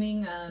started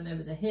booming. It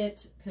was a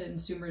hit.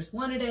 Consumers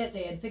wanted it.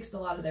 They had fixed a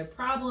lot of their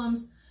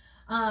problems.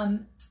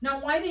 Now,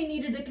 why they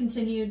needed to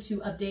continue to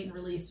update and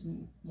release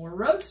more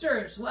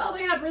Roadsters? Well,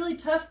 they had really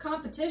tough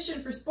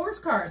competition for sports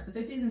cars. The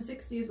 50s and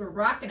 60s were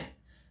rocking it.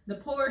 The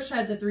Porsche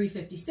had the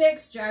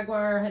 356.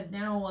 Jaguar had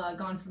now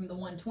gone from the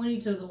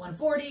 120 to the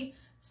 140.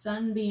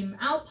 Sunbeam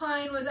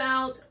Alpine was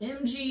out.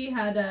 MG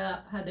had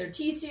their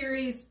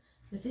T-Series.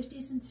 The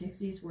 50s and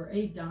 60s were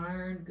a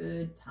darn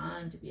good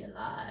time to be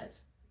alive.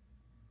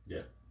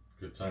 Yeah,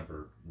 good time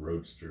for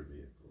roadster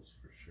vehicles,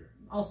 for sure.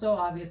 Also,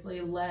 obviously,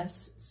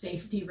 less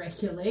safety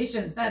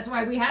regulations. That's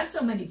why we had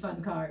so many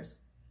fun cars.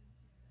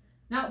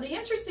 Now, the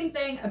interesting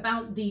thing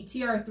about the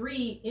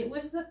TR3, it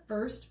was the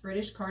first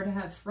British car to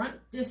have front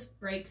disc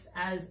brakes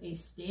as a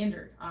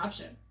standard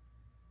option.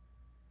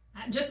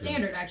 Just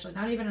standard, actually,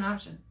 not even an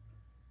option.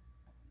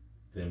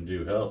 Them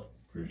do help,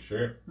 for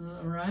sure.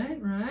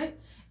 Right.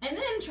 And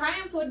then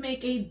Triumph would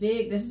make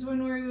this is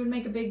when we would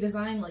make a big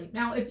design leap.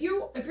 Now, if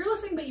you're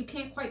listening but you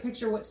can't quite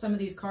picture what some of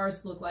these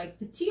cars look like,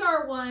 the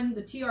TR1,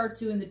 the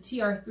TR2, and the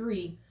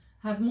TR3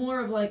 have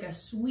more of like a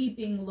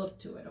sweeping look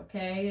to it,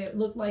 okay? It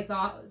looked like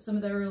some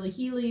of the early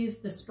Healey's,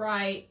 the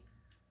Sprite,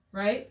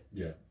 right?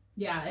 Yeah.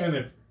 Yeah. And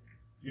if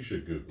you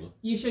should Google it.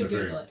 You should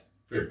Google it.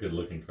 Very good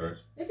looking cars.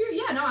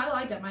 I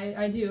like them.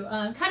 I do.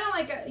 Kind of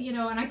like, you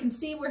know, and I can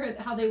see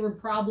how they were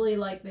probably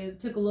like, they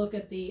took a look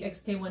at the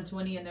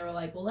XK120 and they were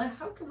like, well,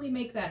 how can we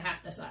make that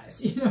half the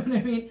size? You know what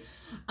I mean?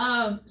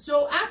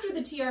 So after the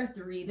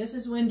TR3, this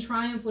is when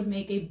Triumph would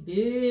make a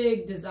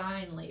big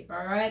design leap,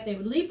 all right? They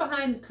would leap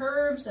behind the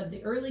curves of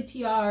the early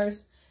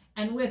TRs,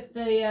 and with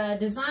the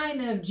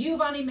design of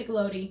Giovanni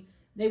Michelotti,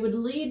 they would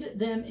lead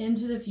them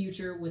into the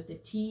future with the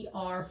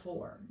TR4.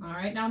 All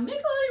right. Now, Michelotti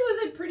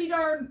was a pretty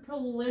darn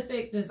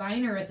prolific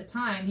designer at the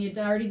time. He had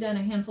already done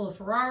a handful of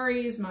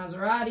Ferraris,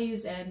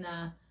 Maseratis, and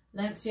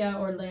Lancia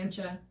or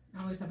Lancia.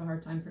 I always have a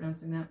hard time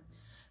pronouncing that.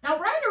 Now,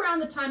 right around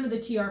the time of the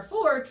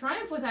TR4,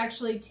 Triumph was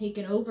actually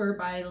taken over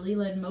by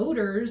Leland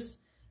Motors,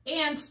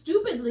 and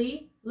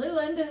stupidly,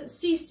 Leland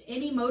ceased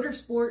any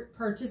motorsport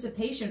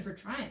participation for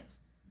Triumph.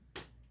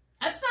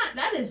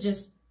 That is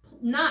just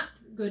not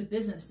good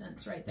business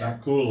sense right there.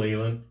 Not cool,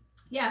 Leland.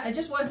 Yeah, it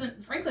just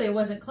wasn't, frankly, it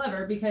wasn't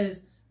clever,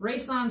 because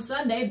race on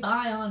Sunday,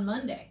 buy on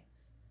Monday.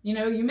 You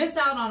know, you miss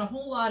out on a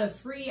whole lot of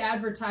free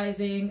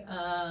advertising.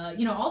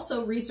 You know,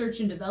 also research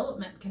and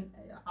development can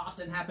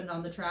often happen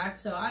on the track,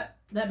 so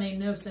that made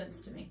no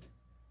sense to me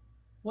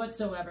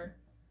whatsoever.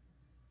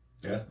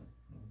 Yeah.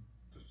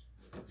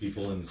 Just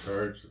people in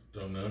charge that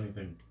don't know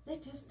anything. They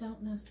just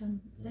don't know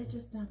they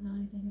just don't know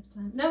anything at the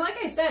time. No, like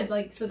I said,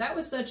 like, so that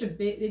was such a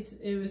big, it's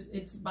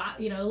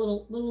you know, a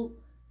little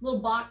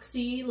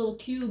boxy, little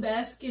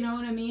cube-esque, you know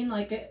what I mean?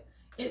 Like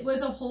it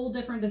was a whole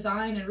different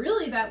design, and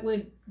really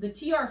the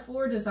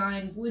TR4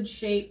 design would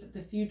shape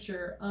the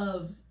future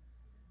of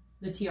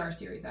the TR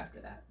series after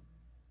that.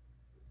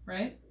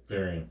 Right?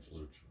 Very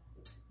influential.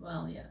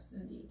 Well, yes,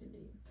 indeed.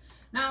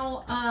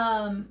 Now,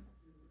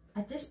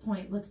 at this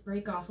point, let's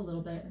break off a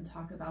little bit and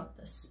talk about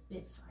the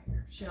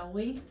Spitfire, shall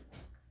we?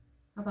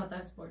 How about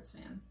that, sports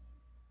fan?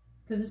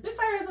 Because the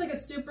Spitfire has like a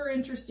super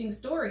interesting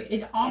story.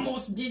 It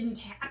almost didn't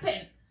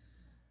happen.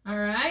 All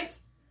right?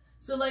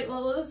 So, like,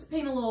 well, let's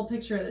paint a little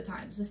picture of the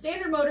times. The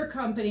Standard Motor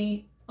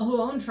Company,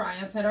 who owned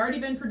Triumph, had already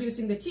been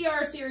producing the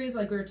TR series,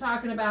 like we were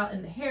talking about,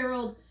 and the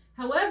Herald.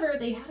 However,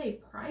 they had a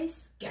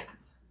price gap.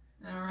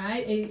 All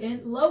right,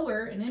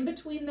 lower and in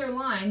between their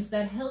lines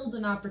that held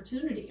an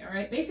opportunity. All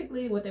right,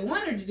 basically what they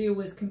wanted to do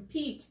was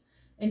compete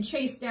and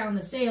chase down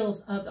the sales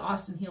of the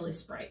Austin Healey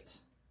Sprite.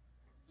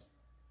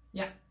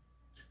 Yeah.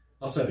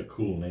 Also had a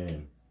cool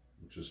name,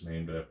 which is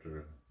named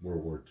after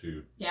World War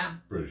II. Yeah.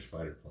 British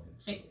fighter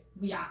planes. So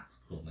yeah.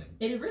 Cool name.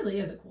 It really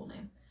is a cool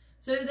name.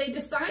 So they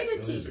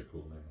decided to. It is a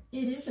cool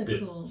name. It is a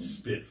cool.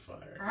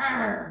 Spitfire.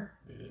 Arrgh.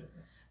 Yeah.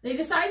 They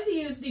decided to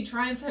use the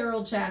Triumph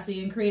Herald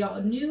chassis and create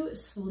a new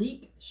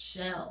sleek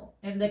shell.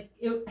 And it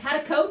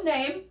had a code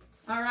name,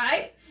 all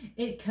right?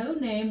 Its code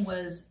name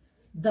was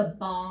the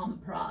Bomb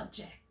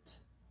Project.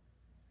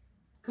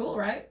 Cool,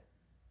 right?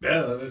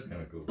 Yeah, that is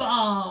kind of cool.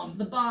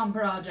 The Bomb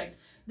Project.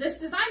 This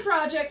design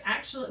project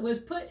actually was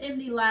put in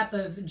the lap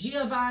of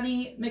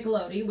Giovanni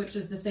Michelotti, which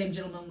is the same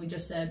gentleman we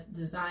just said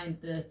designed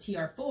the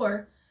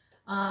TR4.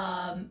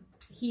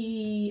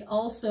 He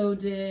also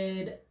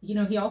did, you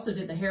know, he also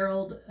did the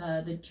Herald,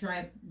 the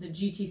Triumph, the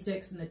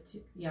GT6, and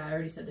I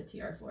already said the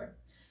TR4.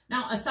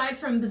 Now, aside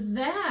from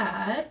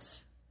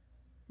that,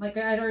 like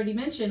I had already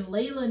mentioned,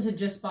 Leyland had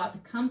just bought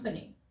the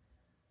company.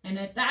 And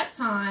at that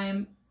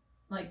time,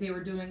 like they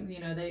were doing, you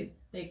know,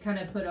 they kind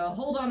of put a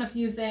hold on a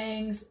few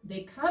things.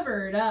 They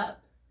covered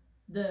up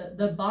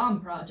the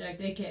bomb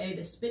project, aka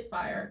the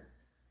Spitfire,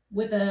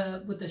 with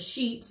a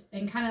sheet,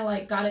 and kind of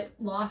like got it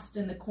lost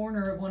in the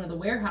corner of one of the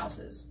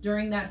warehouses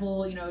during that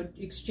whole, you know,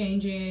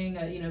 exchanging,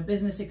 you know,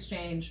 business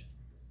exchange.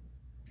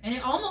 And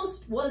it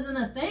almost wasn't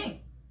a thing.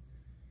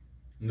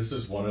 And this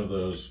is one of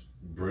those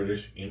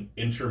British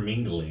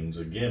interminglings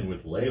again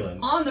with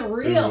Leyland. On the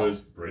real. It was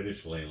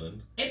British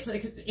Leyland. It's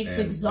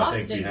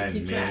exhausting. I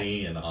think behind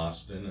Manny and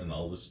Austin and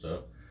all this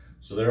stuff.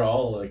 So they're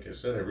all, like I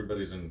said,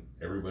 everybody's in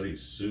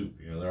everybody's soup.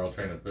 You know, they're all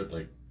trying to put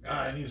like,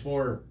 I need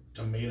more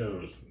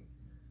tomatoes.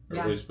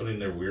 Everybody's putting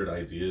their weird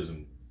ideas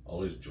and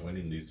always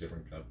joining these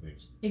different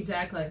companies.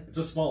 Exactly. It's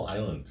a small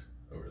island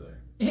over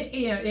there.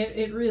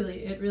 It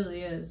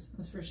really is.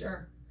 That's for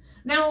sure.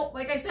 Now,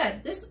 like I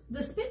said,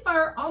 the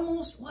Spitfire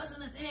almost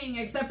wasn't a thing,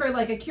 except for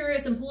like a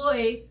curious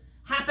employee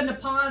happened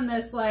upon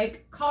this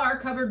like car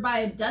covered by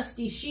a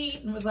dusty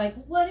sheet and was like,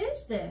 what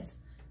is this?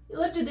 He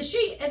lifted the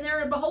sheet, and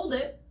there, behold,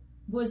 it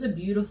was a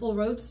beautiful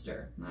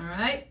Roadster. All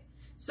right.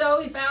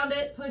 So he found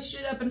it, pushed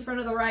it up in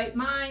front of the right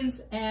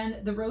minds,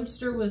 and the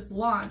Roadster was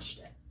launched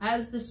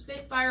as the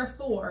Spitfire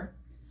 4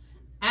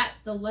 at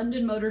the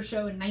London Motor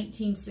Show in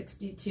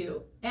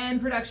 1962.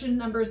 And production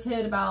numbers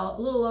hit about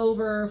a little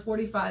over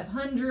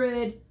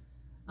 4,500.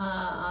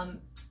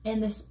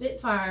 And the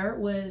Spitfire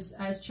was,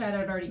 as Chad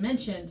had already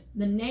mentioned,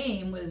 the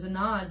name was a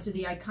nod to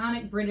the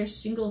iconic British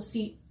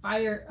single-seat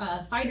fighter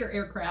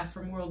aircraft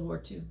from World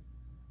War II.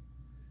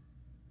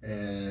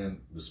 And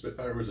the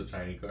Spitfire was a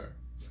tiny car.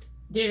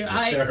 Dude,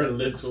 they're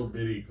little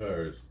bitty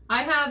cars.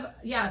 I have,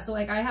 so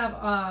like I have,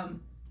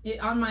 on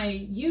my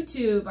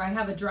YouTube, I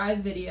have a drive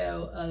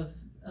video of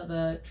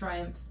a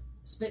Triumph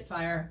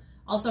Spitfire.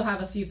 Also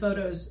have a few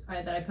photos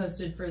that I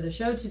posted for the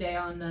show today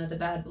on the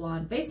Bad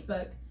Blonde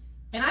Facebook.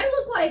 And I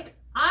look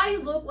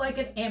like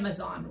an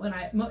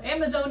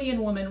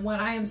Amazonian woman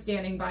when I am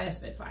standing by a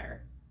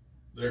Spitfire.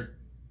 They're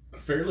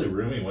fairly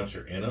roomy once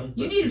you're in them.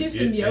 You need to do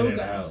some yoga. In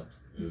and out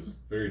is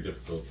very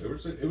difficult. It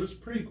was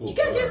pretty cool. You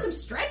gotta do some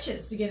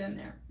stretches to get in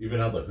there.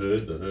 Even on the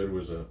hood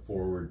was a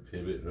forward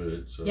pivot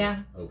hood, so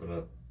open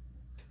up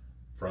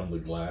from the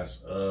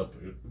glass up.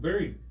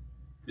 Very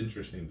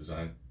interesting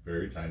design.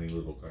 Very tiny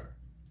little car.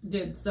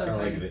 Dude, so kind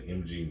of tiny. like the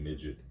MG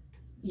midget.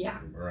 Yeah.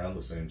 Around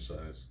the same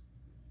size.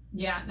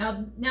 Yeah.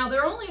 Now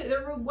there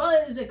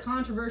was a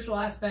controversial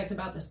aspect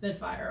about the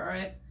Spitfire. All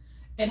right.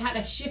 It had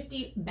a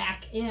shifty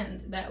back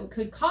end that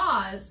could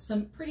cause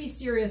some pretty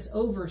serious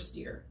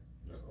oversteer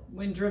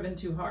when driven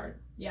too hard.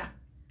 Yeah.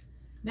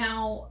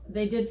 Now,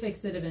 they did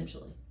fix it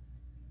eventually.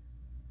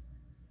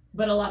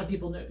 But a lot of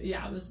people knew,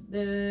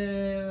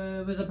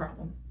 it was a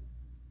problem.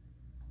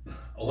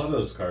 A lot of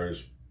those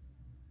cars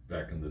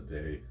back in the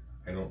day,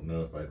 I don't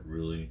know if I'd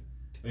really,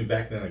 I mean,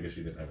 back then I guess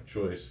you didn't have a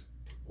choice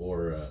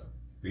or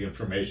the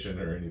information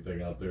or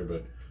anything out there,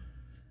 but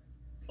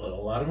a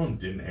lot of them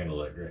didn't handle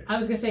that great. I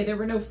was going to say, there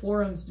were no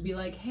forums to be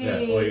like,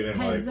 hey,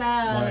 heads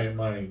up.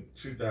 My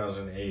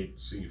 2008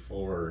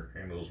 C4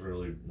 handles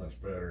really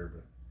much better.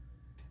 But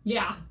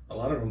yeah. A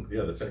lot of them,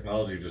 the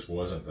technology just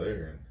wasn't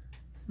there.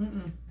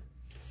 And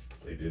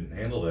they didn't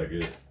handle that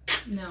good.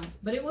 No,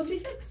 but it would be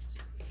fixed.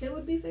 It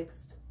would be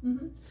fixed.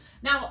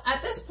 Now,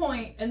 at this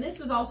point, and this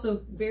was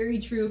also very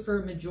true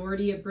for a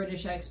majority of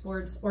British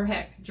exports, or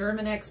heck,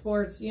 German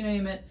exports, you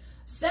name it,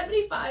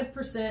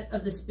 75%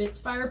 of the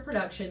Spitfire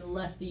production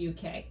left the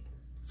UK.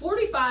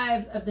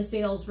 45% of the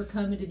sales were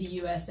coming to the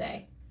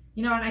USA.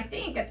 You know, and I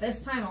think at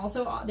this time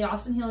also, the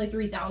Austin Healey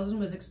 3000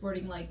 was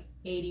exporting like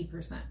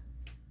 80%.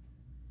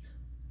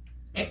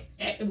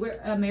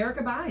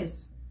 America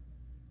buys.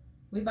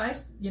 We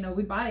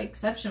buy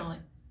exceptionally.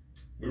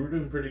 We were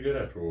doing pretty good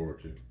after World War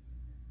II.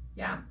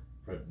 Yeah.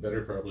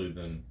 Better probably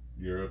than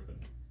Europe.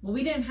 Well,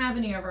 we didn't have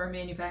any of our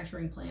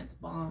manufacturing plants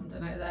bombed,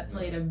 and that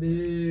played a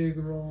big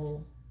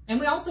role. And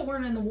we also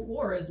weren't in the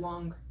war as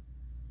long.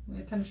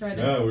 We kind of tried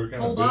to we were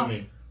kind of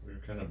booming. Off. We were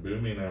kind of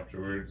booming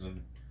afterwards,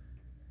 and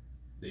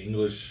the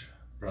English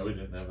probably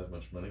didn't have that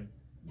much money,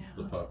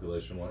 the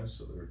population-wise,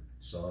 so they were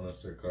selling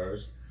us their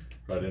cars.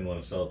 Probably didn't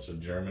want to sell it to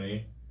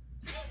Germany.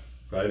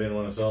 Probably didn't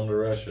want to sell them to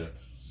Russia.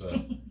 So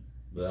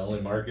the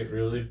only market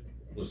really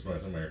was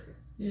North America.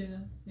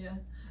 Yeah.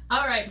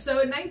 All right, so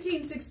in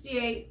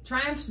 1968,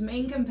 Triumph's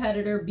main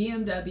competitor,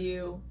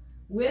 BMW,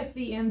 with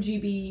the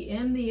MGB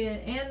and the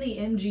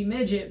MG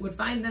Midget would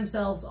find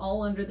themselves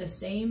all under the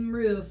same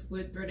roof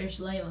with British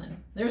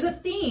Leyland. There's a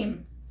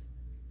theme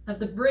of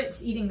the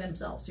Brits eating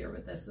themselves here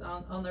with this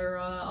on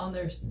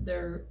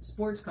their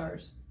sports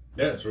cars.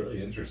 Yeah, it's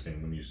really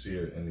interesting when you see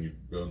it and you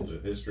go into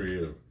the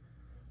history of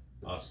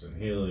Austin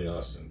Healey,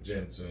 Austin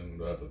Jensen,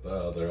 blah, blah,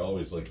 blah. They're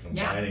always like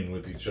combining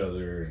with each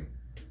other and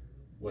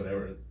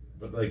whatever.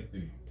 But like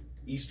the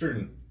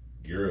Eastern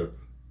Europe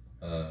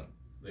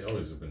they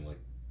always have been like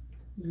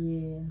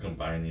Yeah.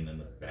 combining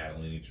and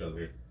battling each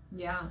other.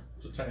 Yeah.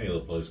 It's a tiny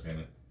little place, kind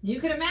of. You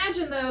can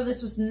imagine, though,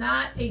 this was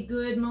not a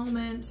good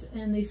moment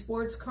in the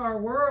sports car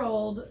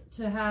world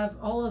to have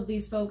all of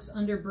these folks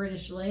under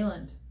British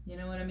Leyland. You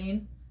know what I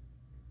mean?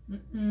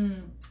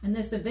 And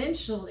this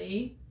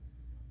eventually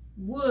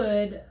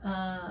would,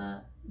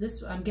 I'm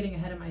getting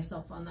ahead of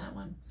myself on that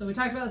one. So we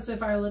talked about the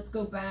Spitfire. Let's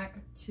go back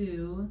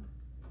to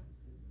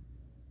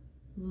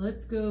the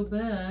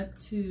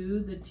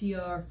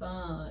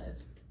TR5,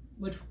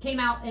 which came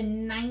out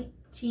in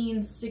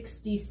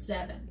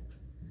 1967.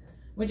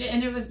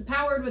 And it was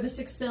powered with a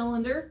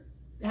 6-cylinder.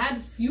 It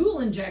had fuel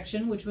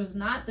injection, which was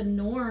not the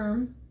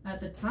norm at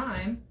the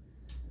time.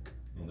 I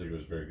don't think it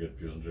was very good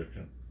fuel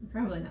injection.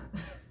 Probably not.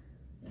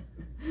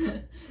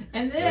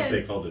 And then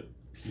they called it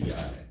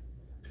PI,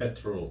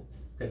 petrol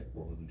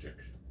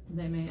injection.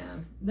 They may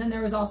have. Then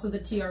there was also the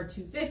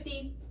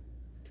TR250,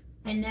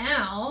 and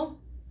now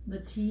the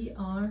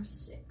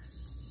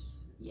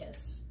TR6.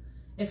 Yes.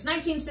 It's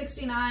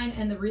 1969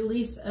 and the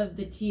release of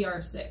the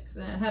TR6.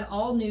 And it had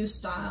all new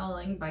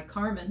styling by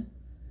Karmann,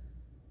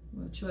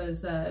 which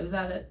was,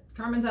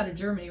 Karmann's out of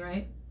Germany,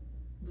 right?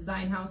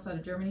 Design house out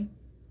of Germany,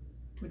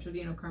 which would,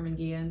 Karmann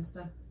Ghia and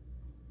stuff.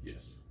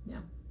 Yes. Yeah.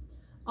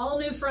 All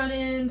new front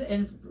end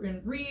and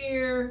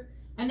rear.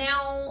 And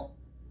now,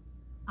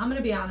 I'm going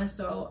to be honest,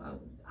 so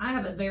I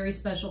have a very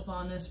special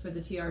fondness for the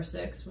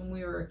TR6. When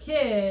we were a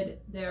kid,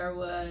 there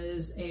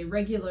was a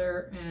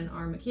regular in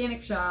our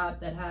mechanic shop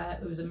that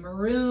it was a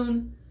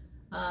maroon,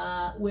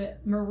 with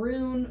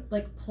maroon,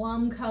 like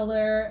plum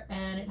color,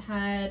 and it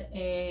had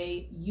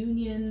a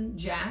Union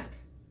Jack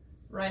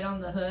right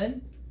on the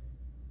hood.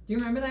 Do you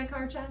remember that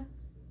car, Chad?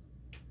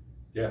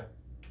 Yeah.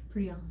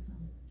 Pretty awesome.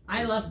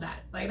 I love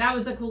that. Like, that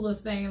was the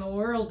coolest thing in the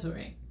world to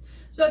me.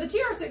 So the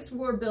TR6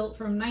 were built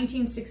from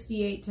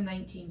 1968 to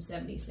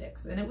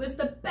 1976, and it was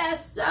the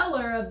best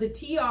seller of the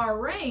TR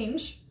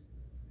range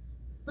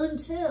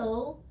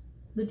until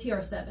the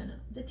TR7.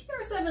 The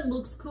TR7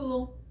 looks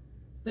cool,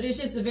 but it's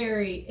just a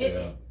very...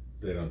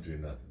 They don't do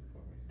nothing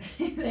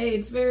for me.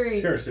 It's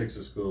very... TR6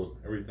 is cool.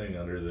 Everything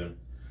under them.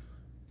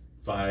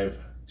 5,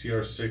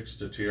 TR6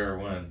 to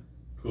TR1.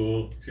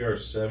 Cool.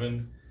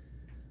 TR7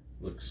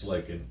 looks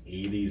like an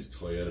 80s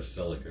Toyota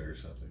Celica or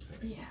something.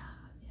 Yeah.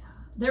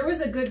 There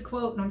was a good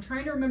quote, and I'm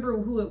trying to remember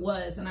who it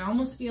was, and I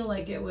almost feel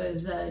like it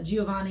was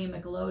Giovanni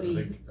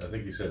Michelotti. I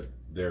think he said,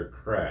 "They're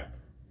crap."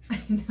 I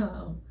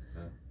know.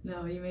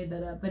 No, he made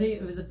that up, but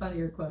it was a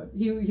funnier quote.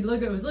 He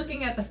was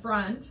looking at the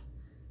front,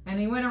 and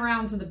he went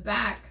around to the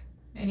back,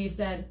 and he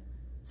said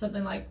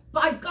something like,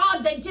 "By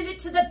God, they did it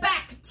to the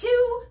back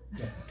too."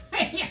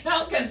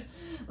 Because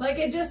like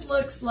it just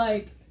looks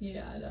like, I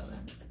don't know.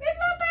 It's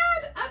not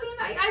bad. I mean,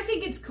 I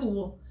think it's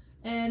cool.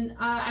 And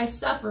I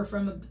suffer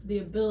from the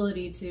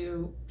ability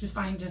to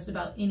find just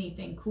about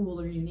anything cool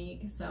or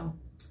unique, so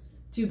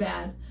too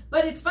bad.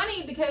 But it's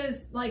funny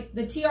because like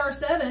the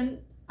TR7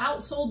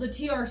 outsold the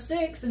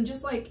TR6, and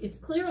just like it's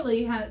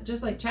clearly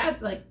just like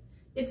Chad, like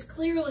it's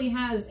clearly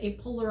has a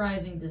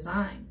polarizing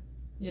design,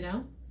 It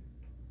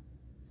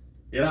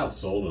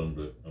outsold them,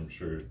 but I'm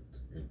sure it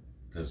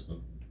has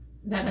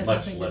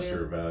much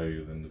lesser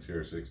value than the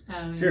TR6.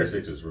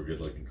 TR6s were good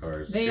looking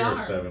cars. They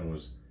TR7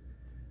 was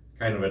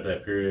kind of at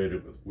that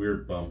period with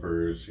weird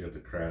bumpers. You had the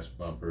crash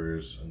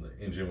bumpers, and the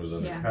engine was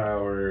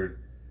underpowered.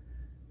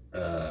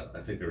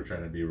 I think they were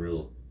trying to be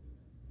real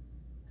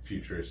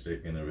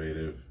futuristic,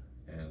 innovative,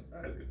 and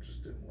it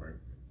just didn't work.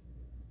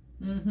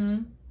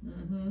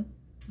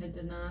 It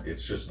did not.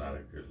 It's just not a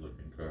good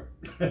looking car.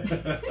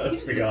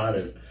 Let's be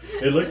honest.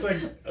 It looks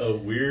like a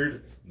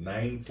weird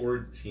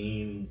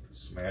 914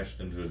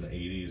 smashed into an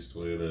 80s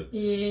Toyota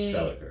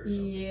Celica or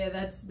something. Yeah,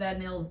 that's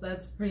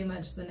pretty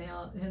much the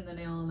nail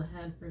on the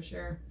head for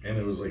sure. And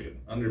it was like an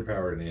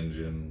underpowered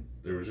engine.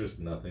 There was just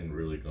nothing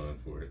really going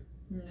for it.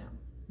 No.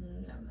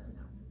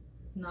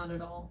 Not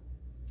at all.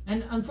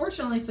 And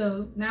unfortunately,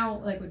 so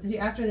now, like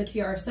after the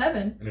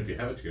TR7. And if you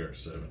have a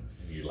TR7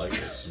 and you like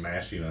it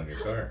smashing on your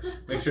car,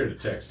 make sure to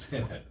text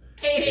in at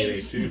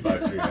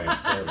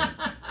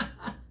 882-5397,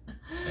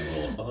 and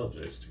we'll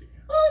apologize to you.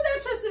 Well,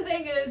 that's just the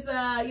thing is,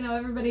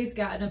 everybody's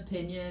got an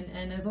opinion,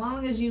 and as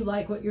long as you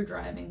like what you're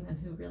driving, then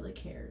who really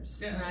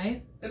cares,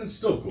 right? And it's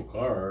still a cool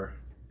car,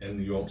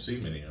 and you won't see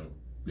many of them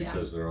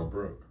because they're all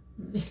broke.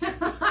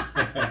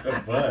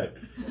 But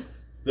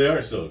they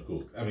are still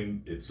cool. I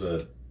mean, it's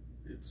a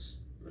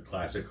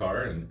classic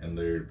car, and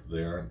there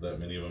aren't that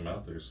many of them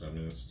out there, so I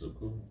mean, it's still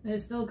cool.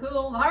 It's still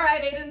cool. All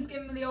right, Aiden's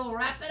giving me the old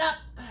wrap it up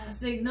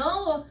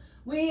signal.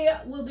 We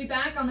will be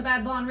back on the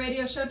Bad Blonde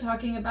Radio Show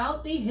talking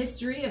about the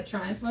history of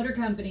Triumph Motor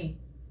Company.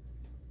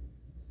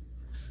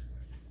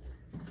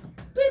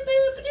 Boop,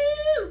 boop,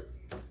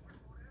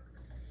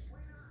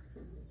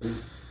 doo.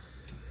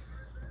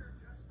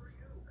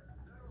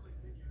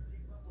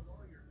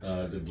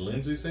 Did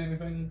Lindsay say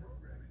anything?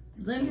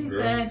 Lindsay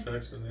said,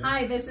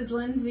 "Hi, this is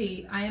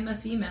Lindsay. I am a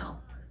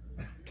female."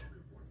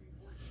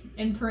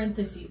 In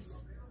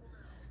parentheses.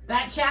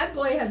 That Chad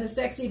boy has a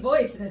sexy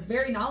voice and is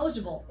very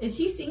knowledgeable. Is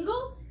he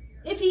single?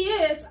 If he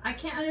is, I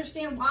can't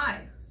understand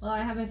why. Well,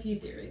 I have a few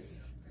theories.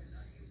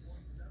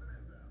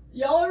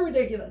 Y'all are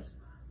ridiculous.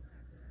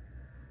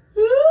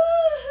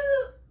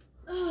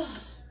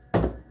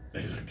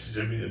 He's like,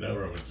 send me the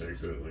number. I'm gonna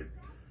text it. Like,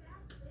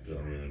 don't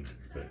even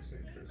text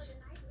interest.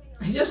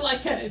 I just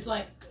like it. It's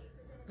like,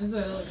 this is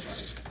what it looks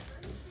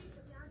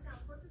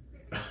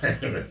like. I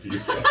have a few.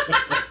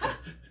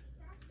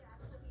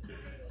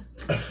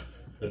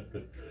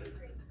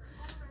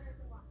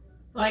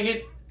 Like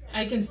it,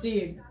 I can see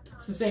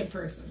it's the same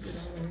person. You know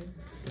what I mean?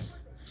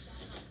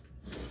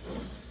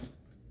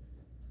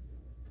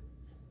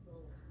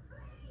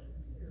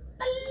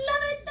 I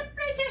love it, the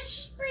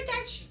British.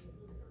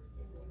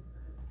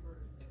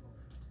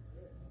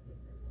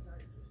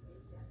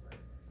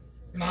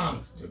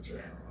 Mom.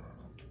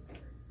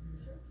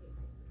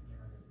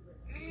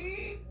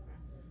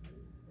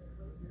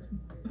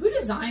 Who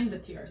designed the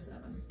TR7?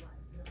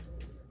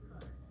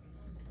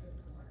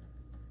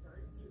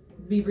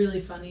 It'd be really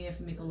funny if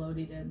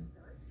Michelodi did.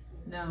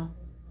 No.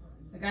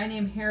 A guy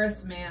named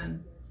Harris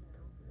Mann.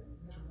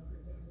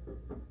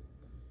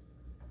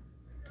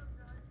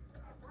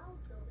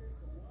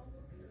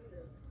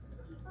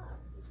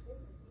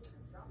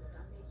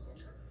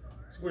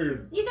 It's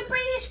weird. He's a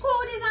British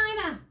car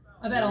designer.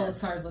 I bet all his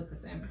cars look the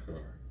same.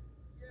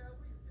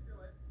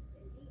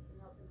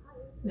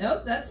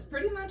 Nope, that's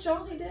pretty much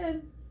all he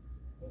did.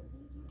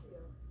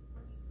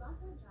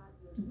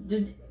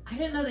 I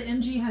didn't know the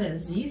MG had a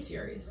Z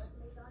series.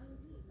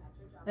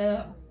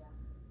 They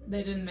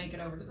didn't make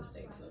it over to the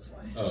States, that's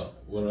why. Oh,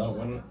 when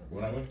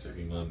I went to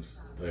England,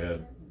 they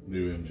had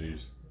new MGs.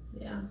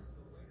 Yeah.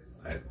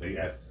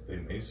 They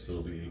may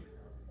still be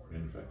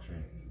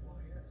manufacturing.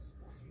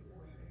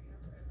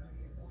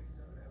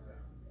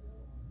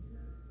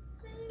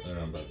 I don't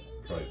know, but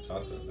probably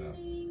taught them now.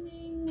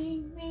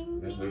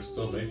 And they're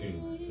still making,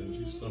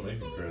 MG's still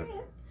making crap.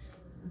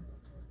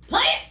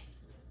 Play it!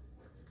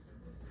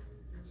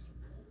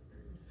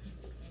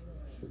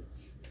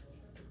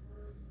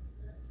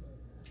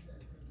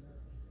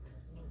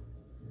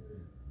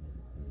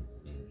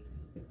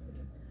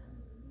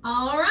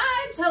 All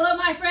right, hello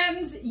my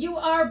friends. You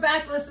are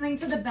back listening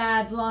to the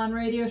Bad Blonde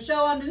Radio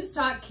Show on News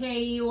Talk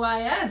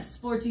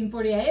KUIS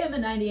 1440 AM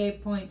and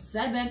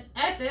 98.7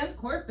 FM,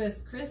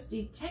 Corpus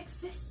Christi,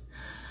 Texas.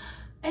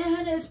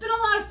 And it's been a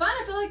lot of fun.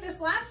 I feel like this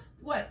last,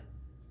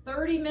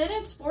 30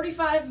 minutes,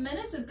 45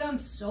 minutes has gone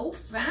so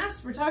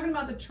fast. We're talking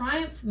about the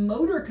Triumph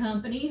Motor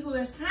Company, who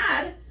has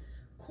had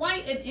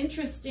quite an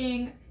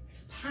interesting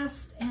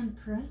past and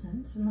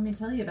present. And let me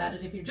tell you about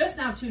it if you're just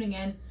now tuning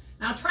in.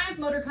 Now, Triumph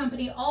Motor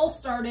Company all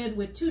started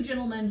with two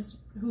gentlemen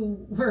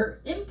who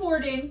were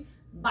importing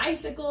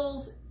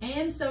bicycles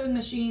and sewing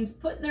machines,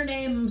 putting their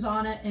names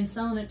on it and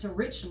selling it to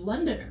rich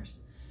Londoners.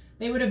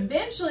 They would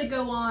eventually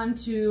go on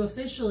to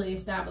officially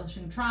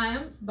establishing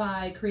Triumph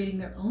by creating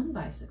their own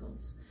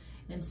bicycles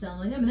and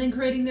selling them, and then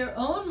creating their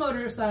own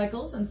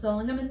motorcycles and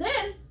selling them, and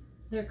then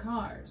their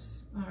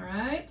cars, all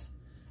right?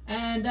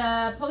 And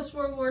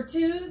post-World War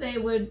II,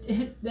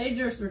 they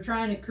just were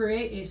trying to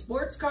create a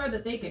sports car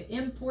that they could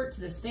import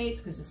to the States,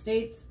 because the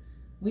States,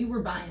 we were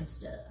buying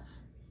stuff.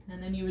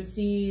 And then you would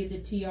see the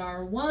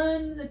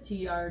TR1, the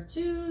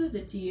TR2,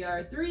 the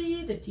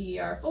TR3, the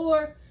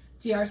TR4,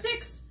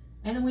 TR6,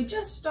 and then we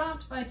just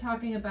stopped by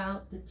talking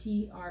about the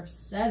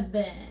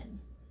TR7,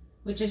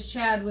 which, as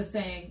Chad was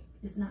saying,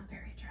 is not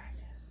very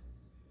attractive.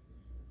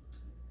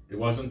 It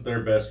wasn't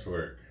their best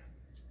work.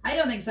 I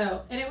don't think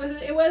so. And it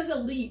was a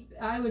leap,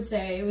 I would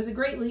say. It was a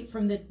great leap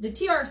from the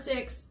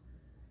TR6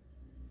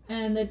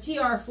 and the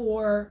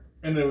TR4.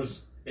 And it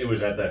was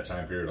at that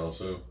time period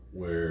also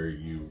where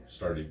you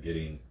started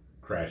getting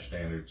crash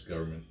standards,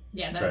 government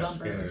crash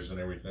standards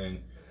and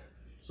everything.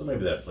 So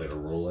maybe that played a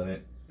role in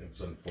it. It's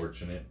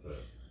unfortunate,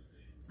 but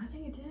I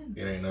think it did.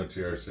 It ain't no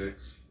TR6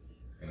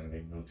 and it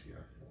ain't no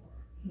TR4.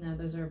 No,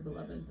 those are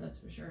beloved, that's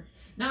for sure.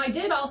 Now, I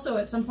did also,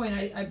 at some point,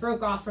 I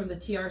broke off from the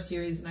TR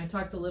series and I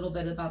talked a little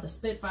bit about the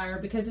Spitfire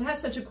because it has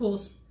such a cool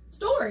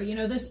story. You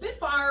know, the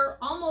Spitfire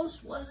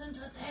almost wasn't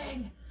a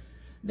thing.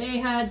 They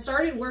had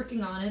started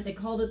working on it. They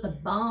called it the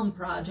Bomb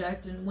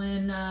Project. And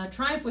when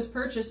Triumph was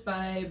purchased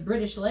by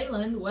British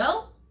Leyland,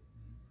 well,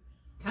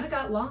 kind of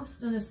got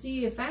lost in a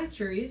sea of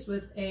factories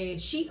with a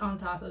sheet on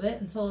top of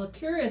it until a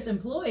curious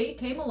employee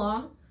came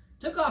along,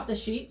 took off the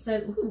sheet,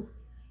 said, ooh,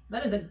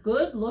 that is a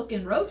good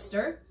looking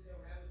roadster.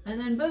 And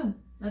then boom,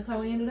 that's how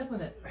we ended up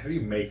with it. How do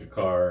you make a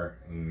car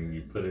and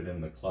you put it in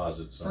the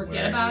closet somewhere?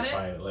 Forget about and you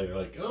find it later,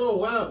 like, oh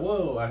wow,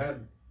 whoa, I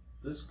had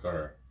this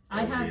car.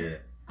 I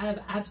have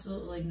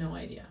absolutely no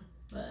idea,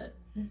 but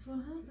it's what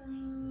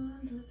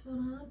happened. It's what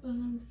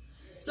happened.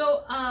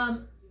 So,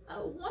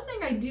 one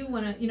thing I do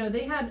want to, you know,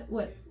 they had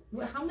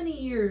how many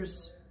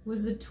years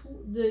was the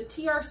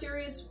TR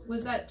series?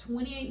 Was that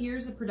 28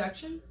 years of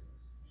production?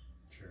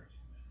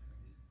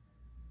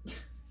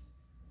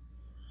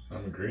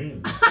 I'm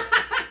agreeing.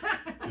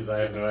 Because I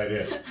have no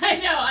idea.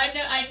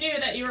 I knew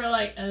that you were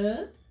like,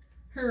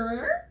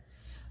 her?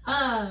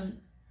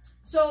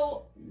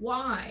 So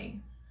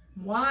why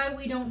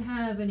we don't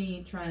have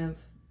any Triumph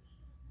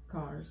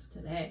cars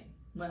today?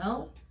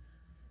 Well,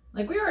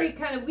 like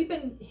we've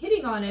been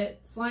hitting on it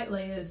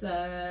slightly, is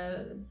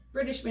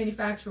British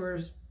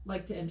manufacturers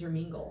like to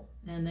intermingle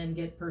and then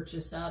get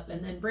purchased up,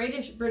 and then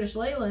British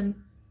Leyland,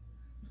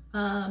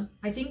 I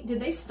think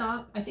they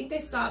stopped.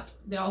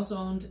 They also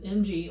owned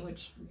MG,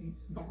 which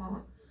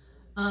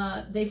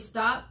they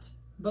stopped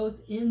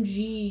both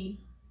MG.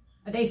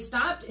 They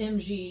stopped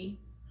MG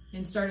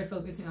and started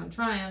focusing on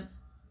Triumph,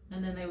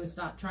 and then they would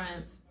stop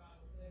Triumph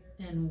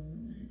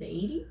in the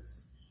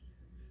 80s.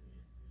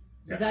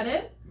 Yeah, is that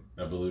it?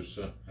 I believe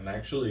so. And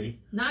actually,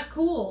 not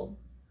cool.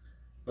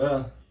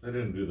 Well, they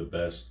didn't do the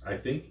best. I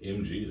think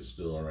MG is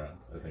still around.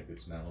 I think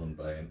it's now owned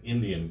by an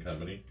Indian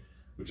company,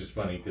 which is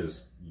funny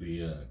because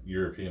the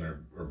European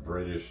or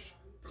British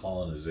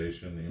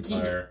colonization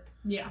empire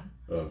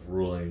of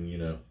ruling, you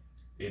know,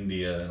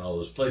 India and all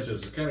those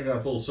places, it's kind of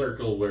gone full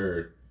circle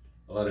where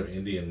a lot of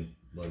Indian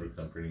motor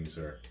companies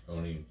are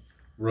owning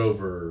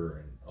Rover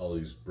and all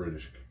these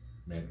British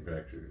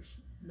manufacturers.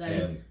 That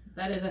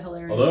is a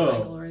hilarious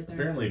cycle right there.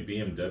 Apparently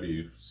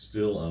BMW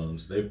still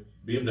owns.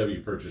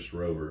 BMW purchased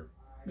Rover,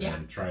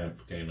 and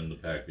Triumph came in the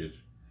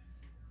package,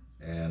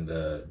 and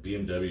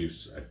BMW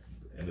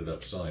ended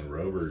up selling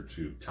Rover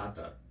to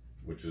Tata,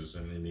 which is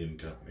an Indian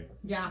company.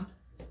 Yeah.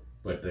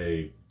 But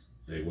they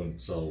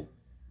wouldn't sell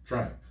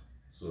Triumph,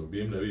 so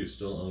BMW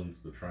still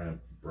owns the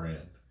Triumph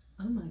brand.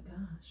 Oh my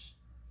gosh.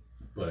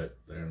 But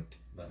they're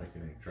not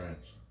making any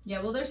Triumphs.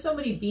 Yeah, well, there's so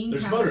many bean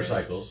counters. There's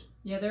motorcycles.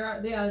 Yeah, there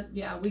are.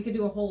 Yeah, we could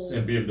do a whole.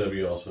 And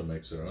BMW also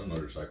makes their own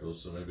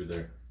motorcycles, so maybe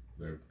they're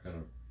kind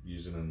of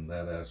using in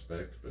that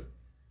aspect. But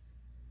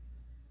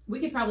we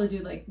could probably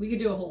do we could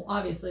do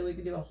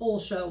a whole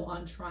show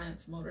on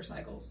Triumph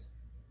motorcycles.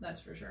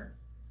 That's for sure.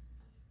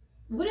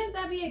 Wouldn't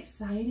that be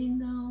exciting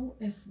though?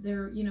 If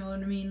there, you know what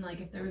I mean?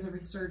 Like if there was a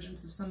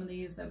resurgence of some of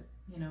these that,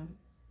 you know.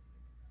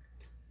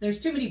 There's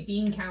too many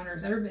bean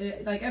counters.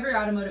 Every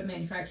automotive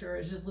manufacturer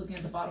is just looking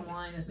at the bottom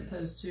line as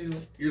opposed to...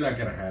 You're not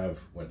going to have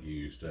what you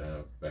used to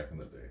have back in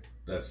the day.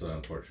 That's the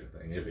unfortunate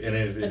thing. If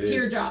a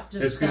teardrop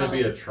just it's going to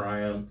be a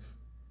Triumph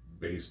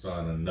based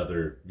on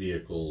another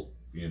vehicle,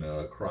 you know,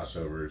 a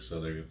crossover. So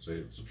they're going to say,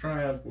 it's a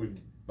Triumph,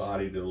 we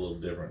bodied it a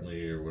little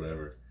differently or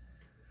whatever.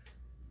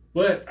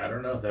 But, I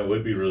don't know, that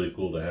would be really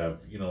cool to have,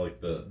 you know, like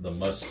the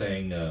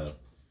Mustang,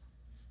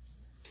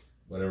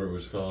 whatever it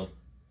was called.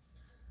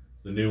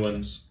 The new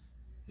ones.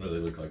 No, they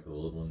look like the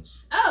old ones.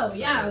 Oh,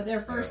 yeah,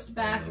 their first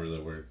back. I don't remember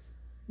the word.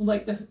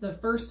 Like the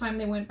first time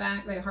they went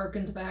back, they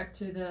harkened back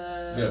to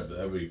the... Yeah,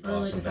 that would be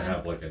awesome design. To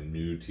have like a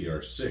new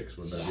TR6.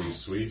 Wouldn't that be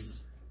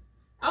sweet?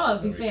 Oh,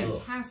 it'd be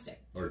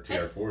fantastic. Cool. Or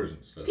TR4s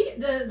and stuff.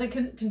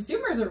 The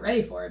consumers are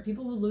ready for it.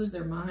 People will lose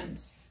their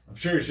minds. I'm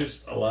sure it's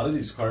just a lot of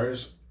these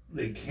cars,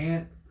 they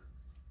can't...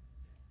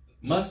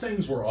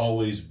 Mustangs were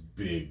always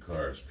big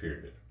cars,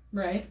 period.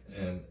 Right.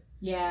 And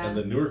yeah. And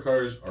the newer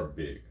cars are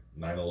big.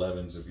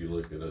 911s, if you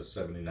look at a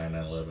 79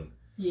 911,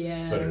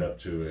 put it up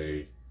to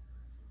a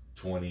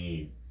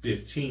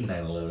 2015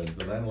 911.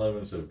 The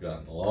 911s have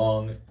gotten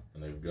long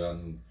and they've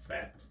gotten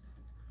fat.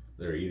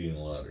 They're eating a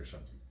lot or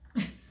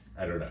something.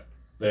 I don't know.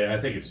 I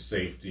think it's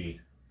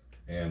safety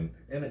and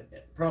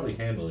probably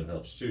handling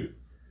helps too.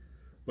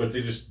 But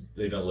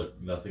they don't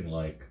look nothing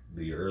like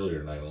the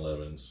earlier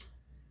 911s.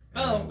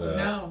 And,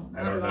 no.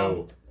 I don't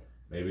know.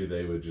 Maybe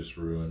they would just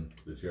ruin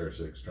the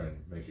TR6 trying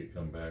to make it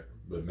come back.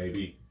 But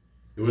maybe.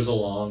 It was a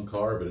long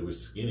car, but it was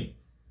skinny.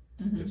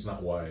 Mm-hmm. It's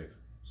not wide.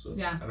 So,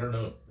 I don't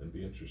know. It'd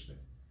be interesting.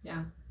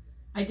 Yeah.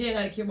 I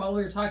did, while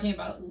we were talking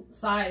about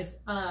size,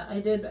 I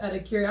did, out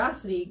of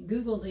curiosity,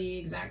 Google the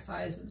exact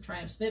size of the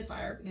Triumph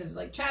Spitfire. Because,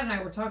 like, Chad and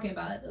I were talking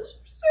about it. Those are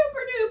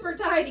super duper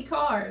tiny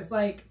cars.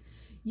 Like,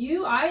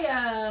 you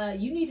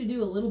need to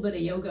do a little bit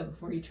of yoga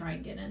before you try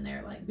and get in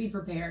there. Like, be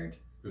prepared.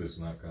 But it's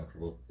not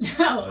comfortable.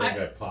 No, I think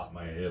I pop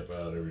my hip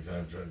out every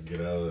time trying to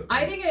get out of it.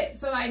 I think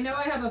so I know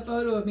I have a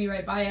photo of me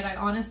right by it. I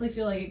honestly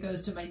feel like it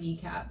goes to my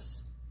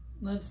kneecaps.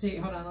 Let's see.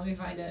 Hold on. Let me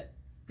find it.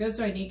 Goes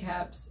to my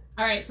kneecaps.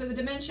 All right. So the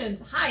dimensions,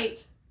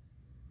 height,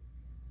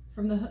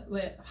 from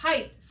the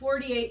height,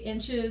 48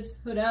 inches,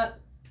 hood up,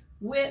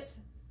 width.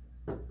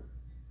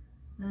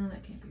 No,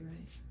 that can't be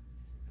right.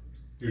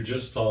 You're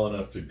just tall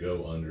enough to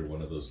go under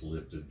one of those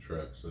lifted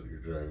trucks that you're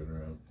driving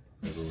around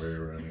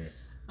everywhere around here.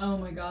 Oh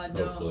my God,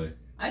 no. Hopefully.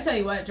 I tell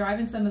you what,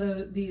 driving some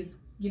of these,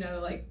 you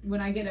know, like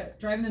when I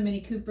driving the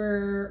Mini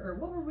Cooper, or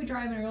what were we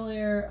driving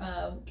earlier?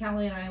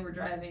 Callie and I were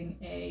driving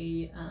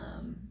a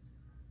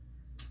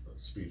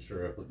Speedster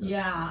replica.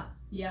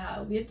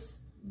 Yeah.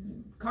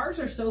 Cars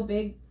are so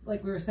big,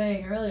 like we were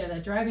saying earlier,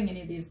 that driving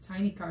any of these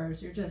tiny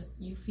cars,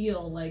 you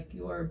feel like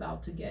you're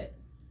about to get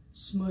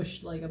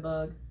smushed like a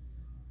bug.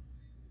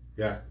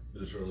 Yeah,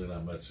 there's really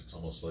not much. It's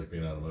almost like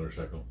being on a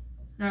motorcycle.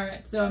 All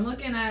right, so I'm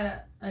looking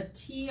at a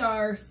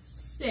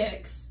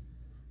TR6,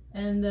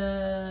 and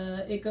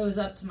it goes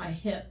up to my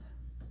hip.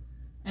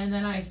 And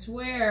then I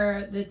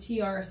swear the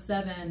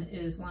TR7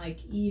 is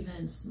like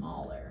even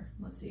smaller.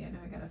 Let's see, I know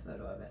I got a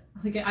photo of it.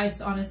 Like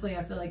honestly,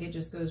 I feel like it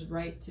just goes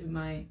right to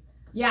my,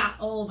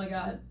 oh my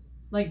God,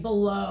 like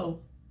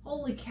below.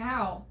 Holy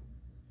cow.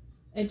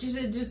 It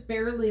just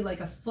barely like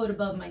a foot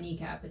above my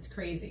kneecap. It's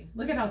crazy.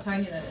 Look at how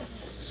tiny that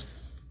is.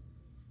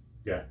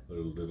 Yeah,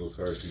 little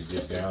cars you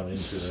get down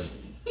into them.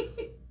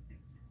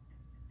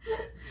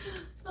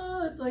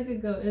 Oh, it's like a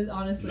go. It,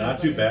 honestly, Not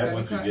it's too like bad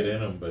once you get in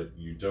them, but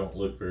you don't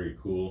look very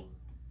cool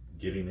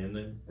getting in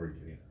them or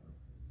getting out.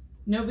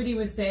 Nobody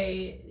would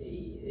say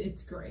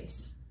it's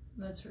grace.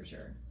 That's for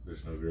sure.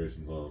 There's no grace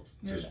involved.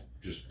 Yeah.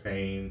 Just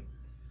pain,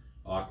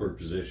 awkward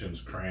positions,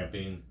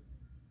 cramping.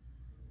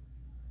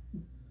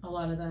 A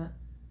lot of that.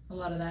 A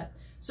lot of that.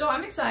 So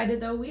I'm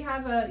excited though. We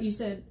have a. You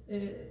said.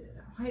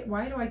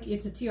 Why do I?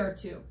 It's a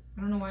TR2.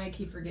 I don't know why I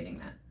keep forgetting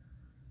that.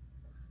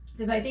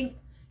 Because I think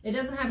it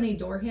doesn't have any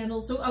door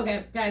handles. So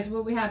okay, guys,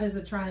 what we have is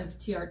a Triumph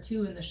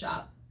TR2 in the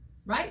shop,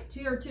 right?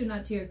 TR2,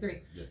 not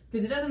TR3,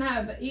 because it doesn't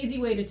have an easy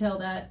way to tell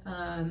that.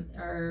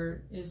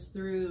 Is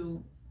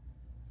through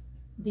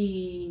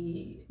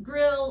the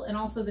grill, and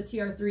also the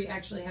TR3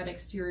 actually had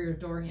exterior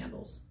door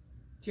handles,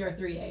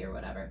 TR3A or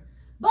whatever.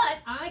 But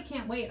I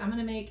can't wait. I'm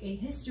gonna make a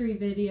history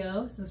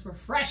video since we're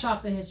fresh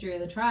off the history of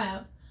the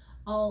Triumph.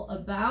 All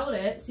about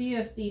it. See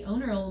if the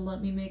owner will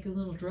let me make a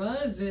little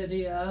drive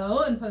video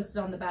and post it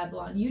on the Bad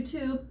Blonde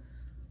YouTube.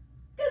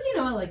 Because, you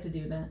know, I like to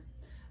do that.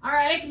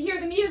 Alright, I can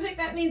hear the music.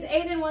 That means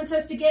Aiden wants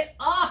us to get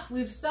off.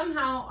 We've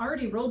somehow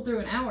already rolled through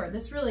an hour.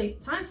 This really,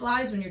 time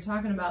flies when you're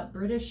talking about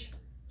British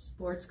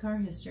sports car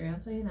history. I'll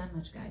tell you that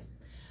much, guys.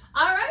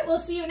 Alright, we'll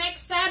see you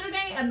next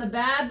Saturday on the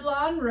Bad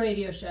Blonde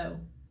Radio Show.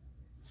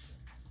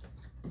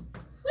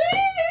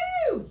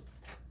 Woo!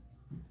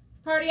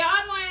 Party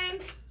on, Wayne!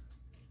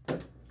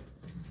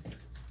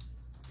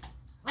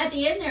 At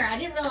the end there, I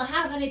didn't really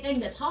have anything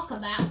to talk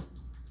about.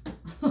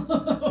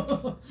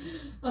 I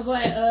was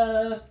like,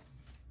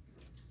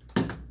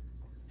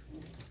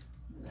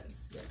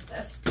 let's get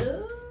this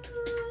done.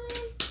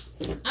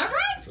 All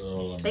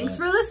right. Thanks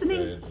for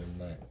listening.